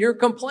what you're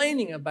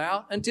complaining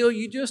about until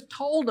you just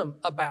told them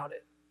about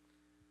it.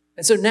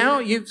 And so now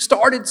you've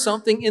started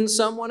something in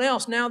someone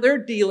else. Now they're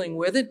dealing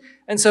with it.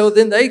 And so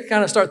then they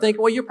kind of start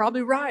thinking, well, you're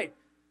probably right.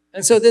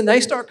 And so then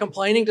they start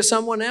complaining to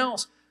someone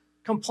else.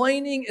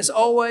 Complaining is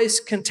always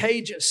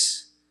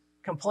contagious.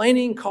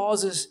 Complaining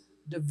causes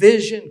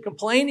division.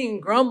 Complaining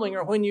and grumbling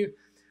are when you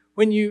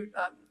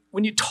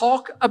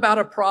talk about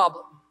a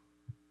problem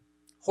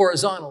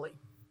horizontally.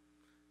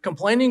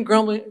 Complaining and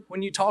grumbling,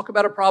 when you talk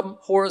about a problem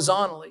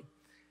horizontally,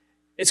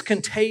 it's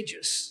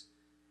contagious.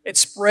 It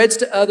spreads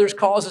to others,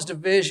 causes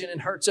division,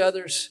 and hurts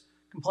others.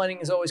 Complaining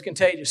is always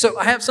contagious. So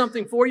I have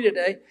something for you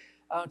today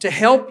to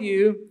help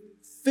you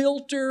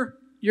filter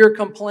your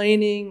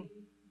complaining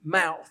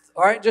mouth.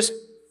 All right, just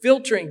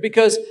filtering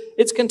because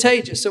it's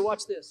contagious. So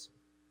watch this.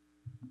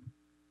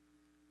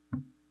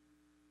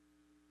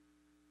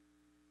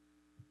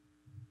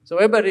 So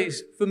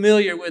everybody's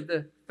familiar with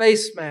the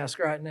face mask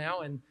right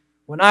now, and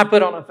when I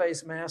put on a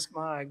face mask,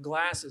 my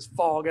glasses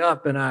fog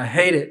up, and I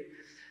hate it.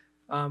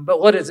 But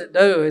what does it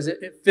do is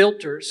it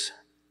filters.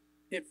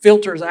 It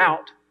filters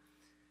out.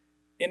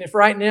 And if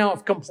right now,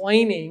 if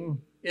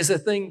complaining is the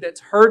thing that's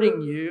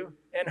hurting you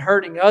and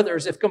hurting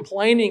others, if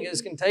complaining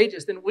is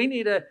contagious, then we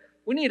need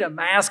a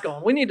mask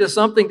on. We need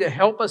something to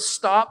help us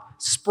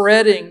stop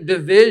spreading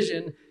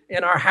division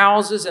in our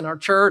houses, in our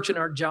church, in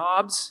our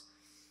jobs.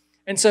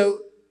 And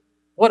so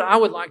what I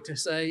would like to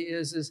say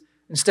is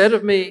instead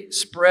of me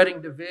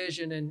spreading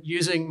division and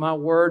using my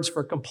words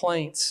for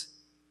complaints,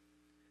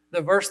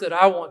 the verse that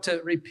I want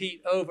to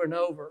repeat over and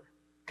over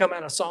come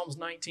out of Psalms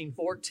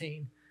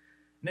 19:14.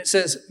 And it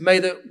says, may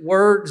the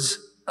words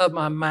of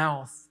my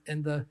mouth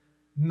and the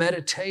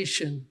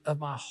meditation of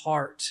my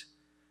heart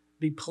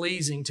be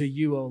pleasing to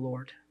you, O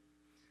Lord.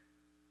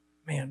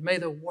 Man, may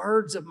the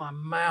words of my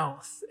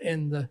mouth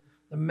and the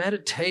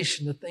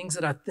meditation, the things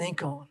that I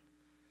think on,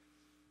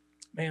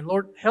 man,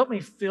 Lord, help me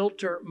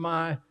filter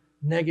my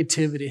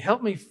negativity.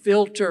 Help me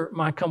filter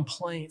my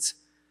complaints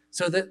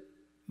so that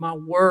my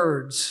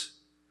words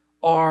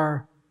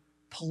are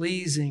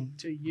pleasing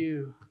to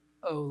you,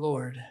 O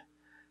Lord.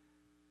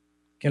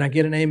 Can I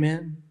get an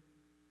amen?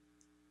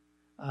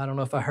 I don't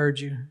know if I heard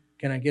you.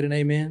 Can I get an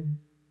amen?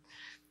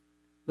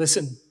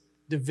 Listen,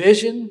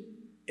 division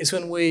is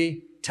when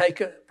we take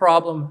a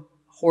problem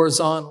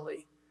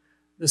horizontally.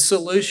 The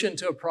solution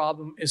to a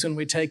problem is when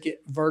we take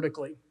it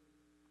vertically.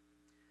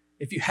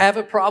 If you have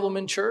a problem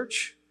in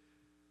church,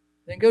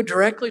 then go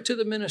directly to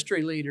the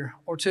ministry leader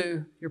or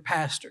to your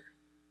pastor.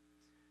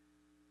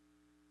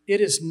 It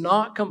is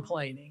not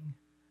complaining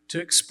to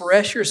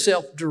express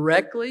yourself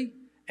directly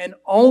and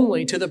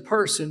only to the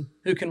person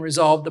who can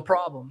resolve the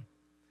problem.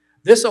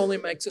 This only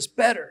makes us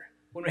better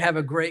when we have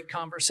a great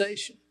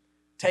conversation.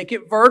 Take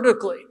it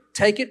vertically.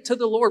 Take it to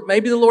the Lord.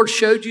 Maybe the Lord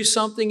showed you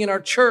something in our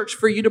church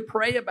for you to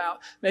pray about.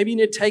 Maybe you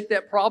need to take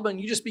that problem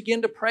and you just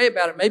begin to pray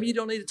about it. Maybe you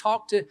don't need to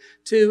talk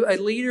to a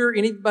leader,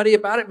 anybody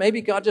about it.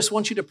 Maybe God just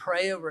wants you to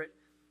pray over it.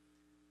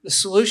 The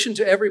solution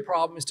to every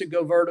problem is to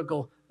go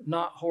vertical,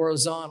 not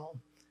horizontal.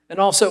 And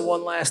also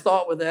one last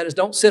thought with that is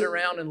don't sit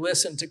around and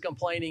listen to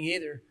complaining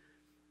either.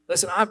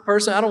 Listen, I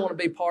don't want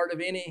to be part of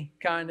any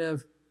kind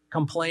of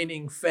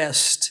complaining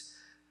fest.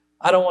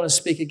 I don't want to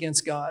speak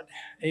against God.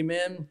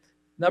 Amen.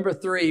 Number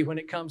 3, when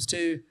it comes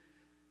to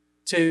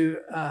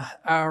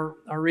our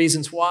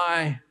reasons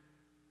why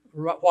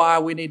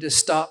we need to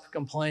stop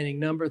complaining.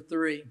 Number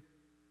 3,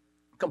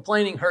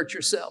 complaining hurts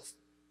yourself.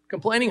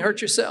 Complaining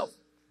hurts yourself.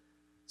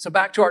 So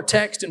back to our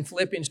text in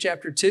Philippians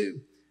chapter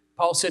 2.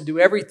 Paul said, do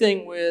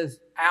everything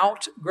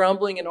without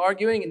grumbling and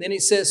arguing. And then he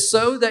says,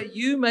 so that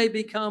you may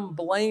become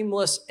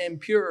blameless and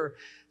pure.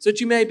 So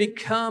that you may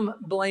become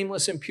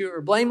blameless and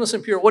pure. Blameless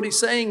and pure. What he's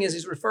saying is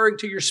he's referring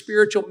to your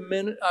spiritual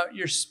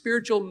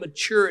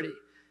maturity.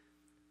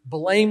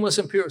 Blameless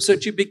and pure. So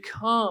that you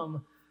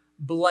become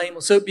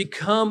blameless. So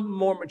become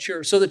more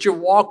mature. So that your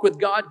walk with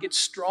God gets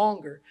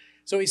stronger.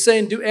 So he's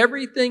saying, do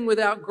everything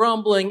without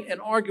grumbling and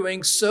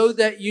arguing so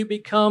that you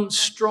become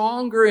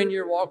stronger in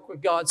your walk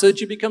with God, so that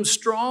you become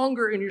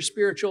stronger in your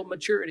spiritual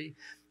maturity.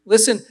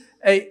 Listen,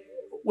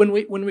 when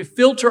we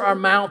filter our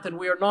mouth and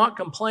we are not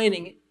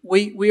complaining,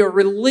 we are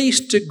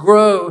released to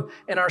grow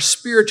in our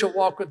spiritual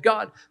walk with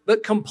God.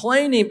 But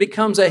complaining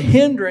becomes a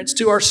hindrance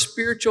to our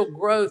spiritual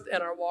growth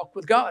and our walk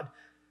with God.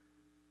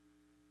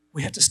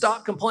 We have to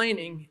stop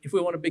complaining if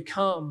we want to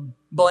become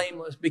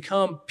blameless,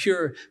 become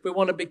pure. If we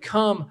want to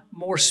become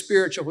more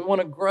spiritual. We want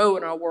to grow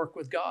in our work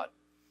with God.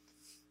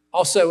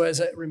 Also, as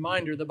a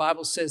reminder, the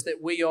Bible says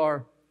that we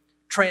are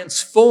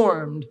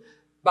transformed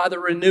by the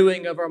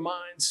renewing of our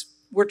minds.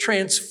 We're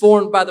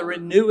transformed by the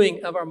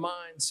renewing of our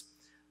minds.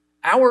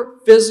 Our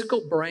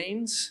physical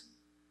brains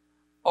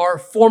are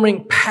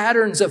forming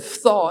patterns of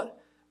thought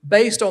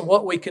based on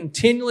what we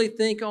continually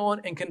think on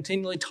and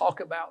continually talk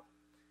about.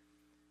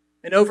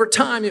 And over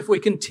time, if we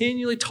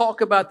continually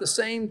talk about the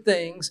same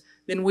things,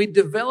 then we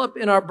develop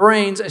in our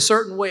brains a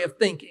certain way of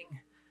thinking.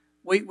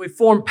 We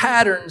form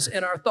patterns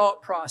in our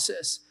thought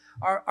process.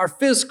 Our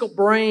physical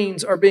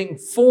brains are being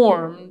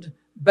formed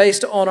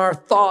based on our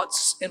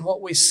thoughts and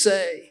what we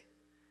say.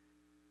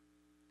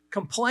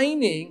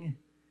 Complaining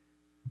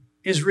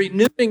is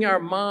renewing our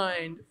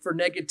mind for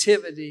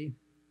negativity,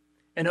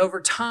 and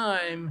over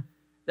time,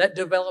 that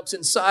develops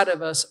inside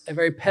of us a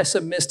very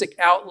pessimistic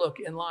outlook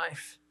in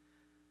life.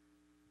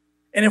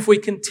 And if we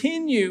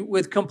continue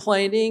with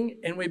complaining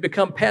and we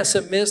become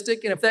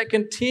pessimistic, and if that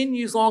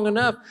continues long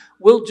enough,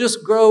 we'll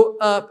just grow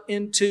up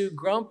into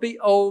grumpy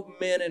old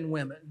men and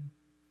women.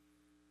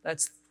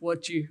 That's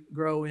what you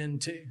grow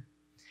into.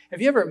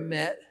 Have you ever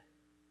met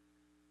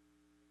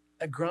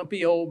a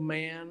grumpy old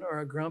man or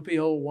a grumpy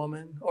old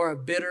woman, or a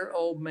bitter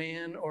old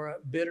man or a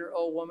bitter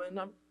old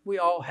woman? We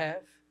all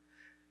have.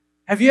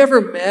 Have you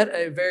ever met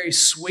a very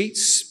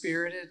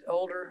sweet-spirited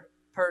older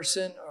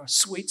person or a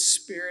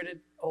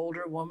sweet-spirited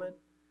older woman?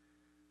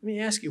 Let me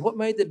ask you, what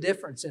made the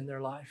difference in their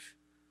life?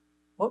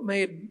 What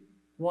made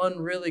one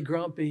really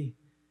grumpy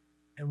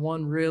and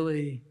one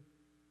really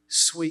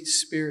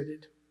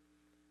sweet-spirited?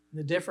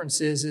 The difference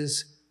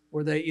is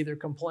were they either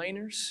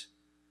complainers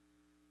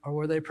or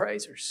were they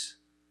praisers?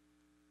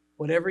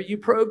 Whatever you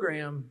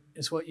program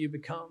is what you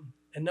become.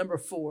 And number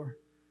 4,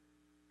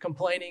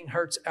 complaining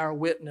hurts our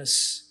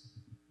witness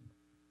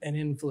and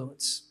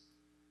influence.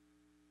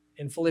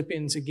 In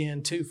Philippians,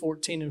 again,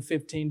 2:14 and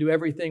 15, do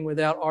everything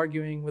without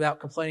arguing, without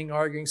complaining or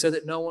arguing, so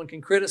that no one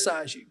can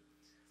criticize you.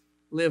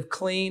 Live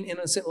clean,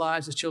 innocent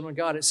lives as children of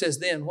God. It says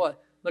then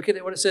what? Look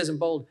at what it says in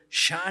bold.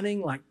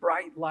 Shining like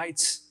bright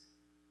lights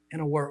in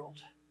a world.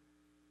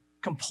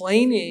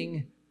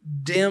 Complaining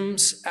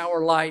dims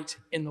our light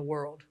in the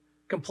world.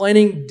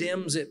 Complaining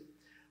dims it.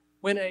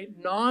 When a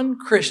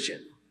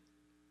non-Christian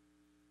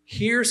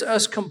hears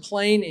us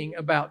complaining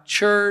about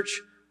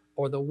church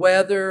or the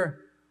weather,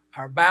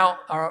 our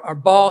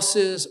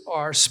bosses,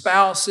 our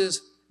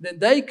spouses, then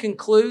they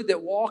conclude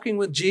that walking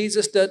with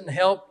Jesus doesn't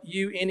help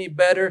you any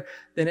better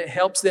than it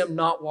helps them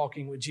not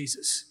walking with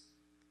Jesus.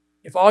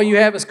 If all you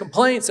have is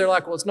complaints, they're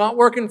like, well, it's not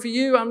working for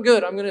you. I'm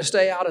good. I'm going to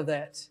stay out of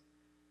that.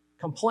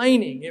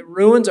 Complaining, it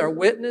ruins our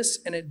witness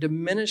and it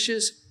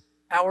diminishes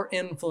our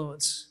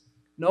influence.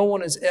 No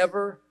one is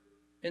ever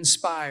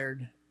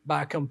inspired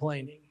by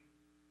complaining.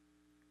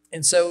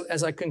 And so,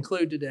 as I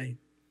conclude today,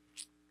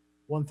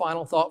 one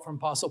final thought from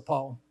Apostle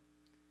Paul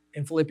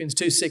in Philippians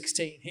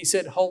 2:16. He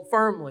said, hold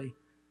firmly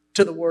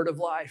to the word of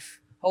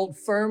life. Hold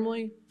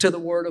firmly to the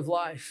word of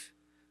life.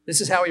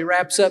 This is how he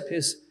wraps up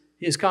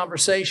his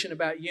conversation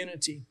about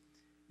unity.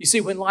 You see,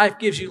 when life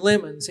gives you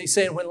lemons, he's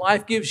saying when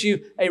life gives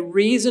you a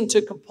reason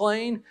to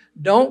complain,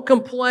 don't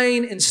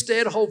complain.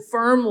 Instead, hold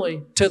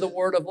firmly to the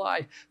word of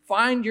life.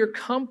 Find your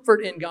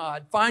comfort in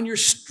God. Find your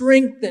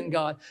strength in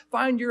God.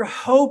 Find your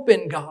hope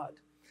in God.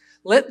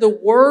 Let the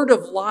word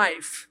of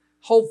life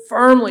hold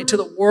firmly to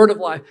the word of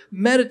life.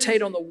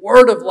 Meditate on the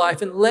word of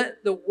life and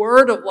let the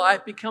word of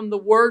life become the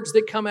words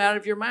that come out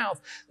of your mouth.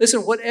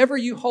 Listen, whatever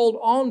you hold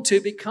on to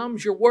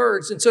becomes your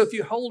words. And so if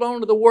you hold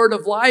on to the word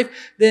of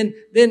life, then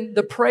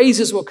the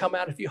praises will come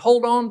out. If you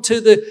hold on to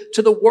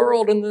the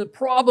world and the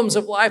problems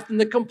of life, then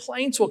the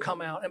complaints will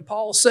come out. And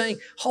Paul's saying,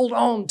 hold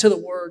on to the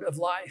word of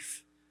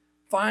life.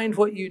 Find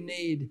what you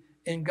need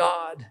in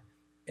God,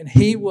 and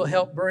He will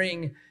help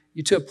bring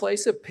you to a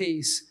place of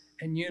peace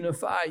and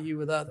unify you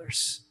with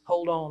others.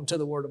 Hold on to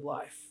the word of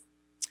life.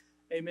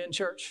 Amen,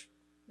 church?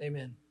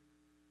 Amen.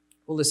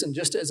 Well, listen,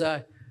 just as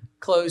I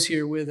close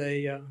here with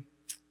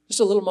just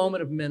a little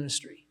moment of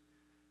ministry,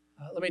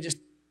 let me just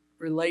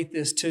relate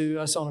this to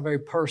us on a very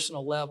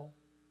personal level.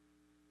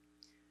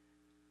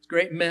 It's a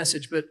great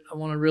message, but I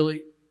want to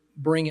really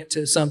bring it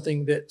to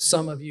something that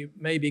some of you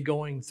may be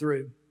going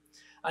through.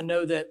 I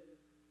know that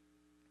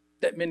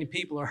many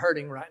people are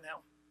hurting right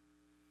now,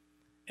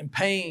 and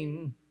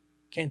pain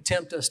can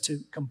tempt us to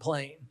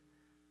complain.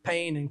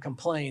 Pain and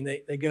complain,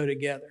 they go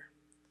together.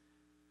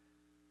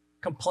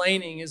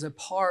 Complaining is a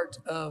part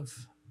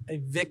of a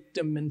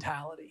victim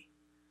mentality.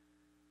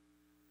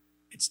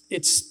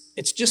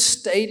 It's just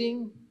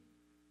stating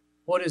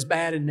what is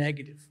bad and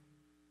negative.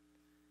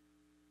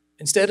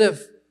 Instead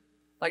of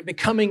like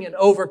becoming an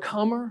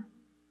overcomer,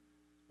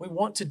 we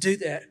want to do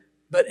that.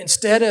 But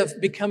instead of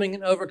becoming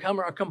an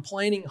overcomer, our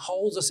complaining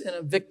holds us in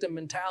a victim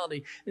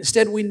mentality.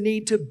 Instead, we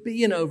need to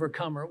be an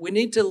overcomer. We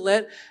need to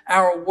let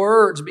our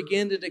words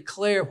begin to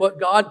declare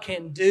what God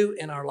can do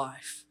in our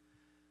life.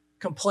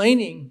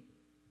 Complaining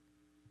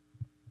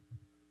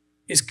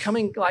is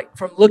coming like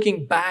from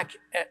looking back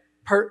at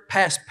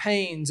past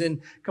pains, and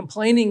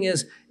complaining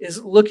is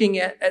looking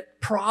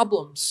at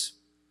problems.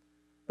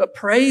 But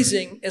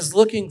praising is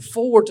looking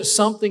forward to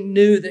something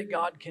new that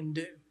God can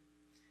do.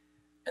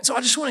 And so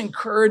I just want to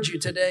encourage you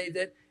today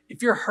that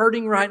if you're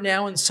hurting right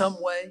now in some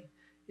way,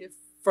 if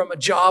from a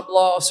job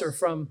loss or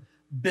from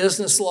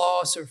business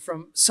loss or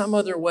from some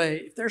other way,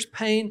 if there's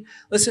pain,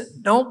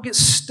 listen, don't get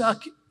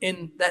stuck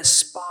in that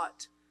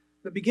spot,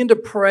 but begin to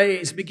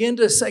praise. Begin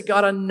to say,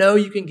 God, I know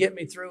you can get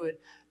me through it.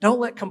 Don't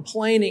let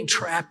complaining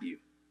trap you.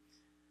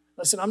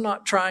 Listen, I'm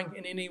not trying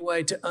in any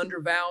way to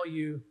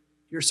undervalue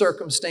your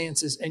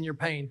circumstances and your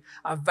pain.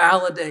 I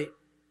validate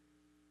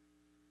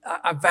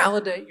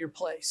your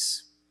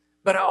place.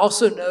 But I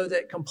also know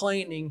that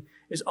complaining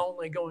is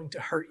only going to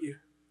hurt you.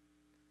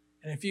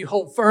 And if you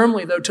hold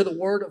firmly, though, to the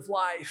word of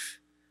life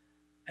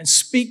and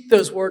speak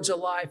those words of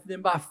life,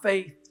 then by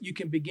faith you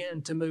can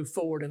begin to move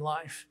forward in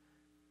life.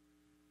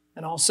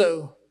 And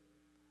also,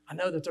 I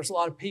know that there's a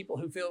lot of people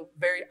who feel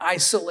very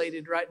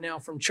isolated right now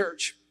from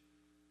church.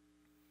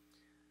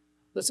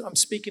 Listen, I'm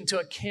speaking to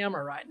a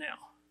camera right now.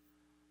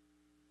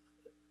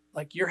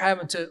 Like you're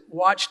having to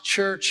watch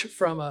church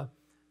from a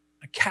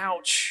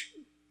couch,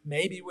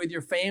 maybe with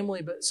your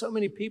family, but so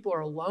many people are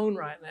alone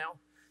right now.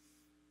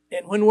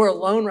 And when we're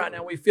alone right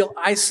now, we feel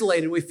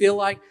isolated. We feel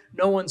like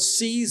no one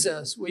sees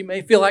us. We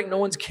may feel like no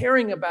one's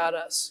caring about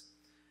us.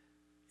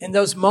 In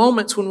those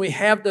moments when we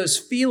have those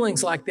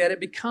feelings like that, it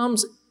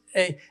becomes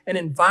an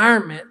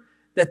environment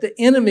that the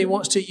enemy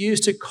wants to use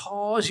to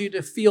cause you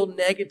to feel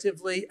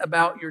negatively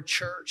about your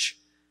church.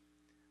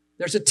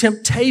 There's a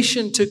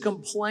temptation to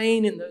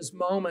complain in those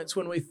moments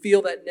when we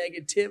feel that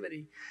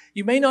negativity.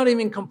 You may not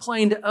even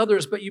complain to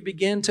others, but you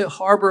begin to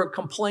harbor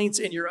complaints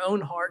in your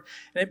own heart,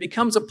 and it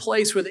becomes a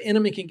place where the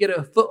enemy can get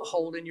a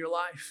foothold in your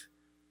life.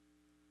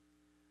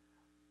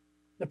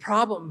 The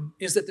problem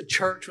is that the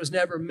church was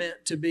never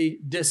meant to be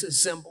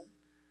disassembled.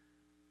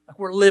 Like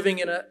we're living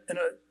in a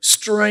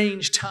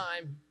strange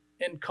time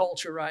in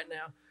culture right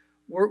now.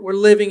 We're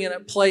living in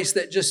a place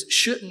that just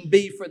shouldn't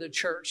be for the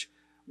church.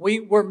 We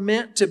were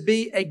meant to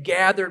be a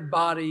gathered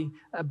body,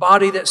 a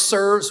body that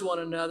serves one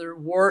another,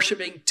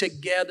 worshiping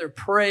together,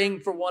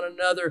 praying for one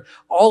another,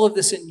 all of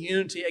this in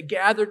unity. A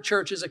gathered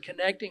church is a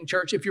connecting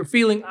church. If you're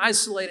feeling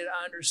isolated,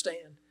 I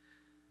understand.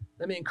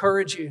 Let me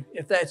encourage you,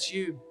 if that's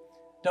you,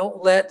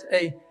 don't let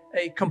a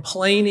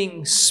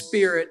complaining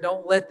spirit,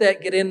 don't let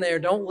that get in there.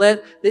 Don't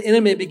let the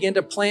enemy begin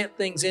to plant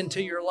things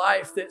into your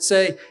life that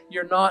say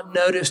you're not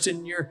noticed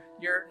and you're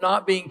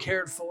not being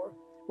cared for.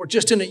 We're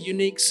just in a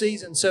unique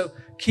season. So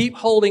keep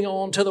holding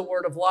on to the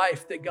word of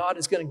life that God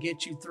is going to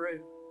get you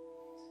through.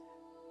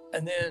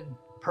 And then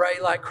pray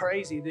like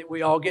crazy that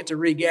we all get to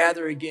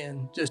regather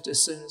again just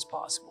as soon as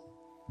possible.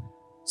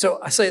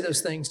 So I say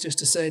those things just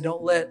to say,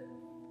 don't let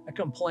a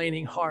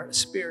complaining heart, a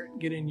spirit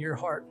get in your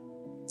heart.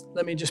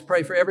 Let me just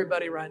pray for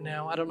everybody right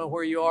now. I don't know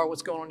where you are,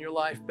 what's going on in your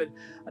life, but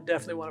I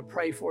definitely want to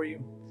pray for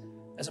you.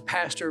 As a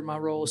pastor, my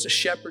role is to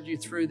shepherd you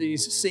through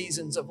these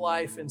seasons of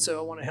life. And so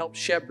I want to help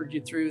shepherd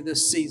you through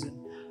this season.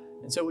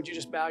 And so would you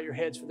just bow your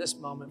heads for this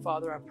moment?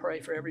 Father, I pray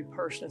for every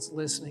person that's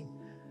listening,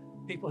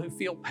 people who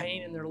feel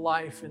pain in their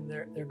life and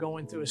they're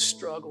going through a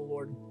struggle,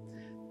 Lord.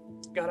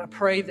 God, I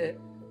pray that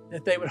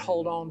they would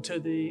hold on to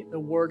the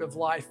word of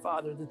life,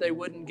 Father, that they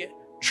wouldn't get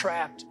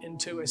trapped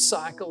into a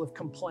cycle of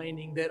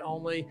complaining that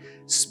only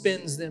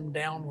spins them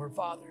downward,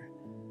 Father.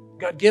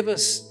 God, give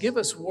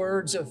us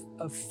words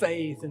of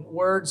faith and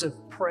words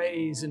of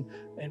praise and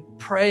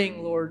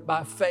praying, Lord,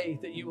 by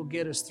faith that you will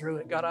get us through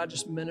it. God, I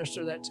just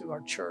minister that to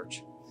our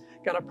church.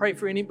 God, I pray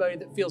for anybody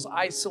that feels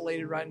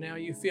isolated right now.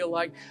 You feel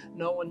like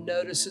no one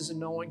notices and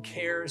no one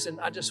cares. And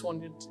I just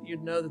wanted you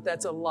to know that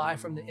that's a lie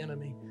from the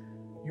enemy.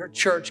 Your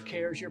church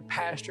cares. Your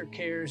pastor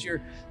cares.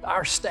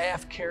 Our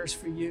staff cares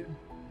for you.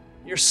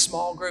 Your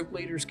small group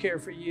leaders care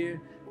for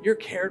you. You're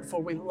cared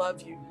for. We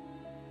love you.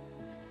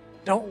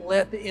 Don't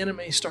let the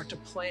enemy start to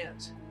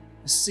plant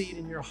a seed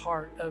in your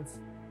heart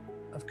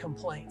of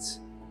complaints.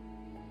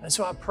 And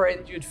so I pray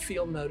that you'd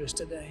feel noticed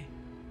today.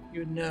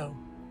 You would know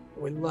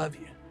that we love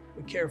you.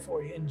 We care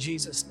for you in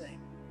Jesus' name.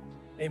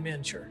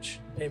 Amen,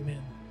 church.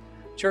 Amen.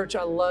 Church,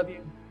 I love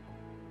you.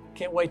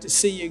 Can't wait to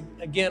see you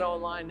again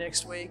online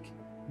next week.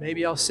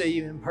 Maybe I'll see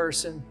you in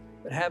person.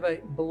 But have a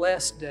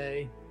blessed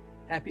day.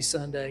 Happy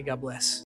Sunday. God bless.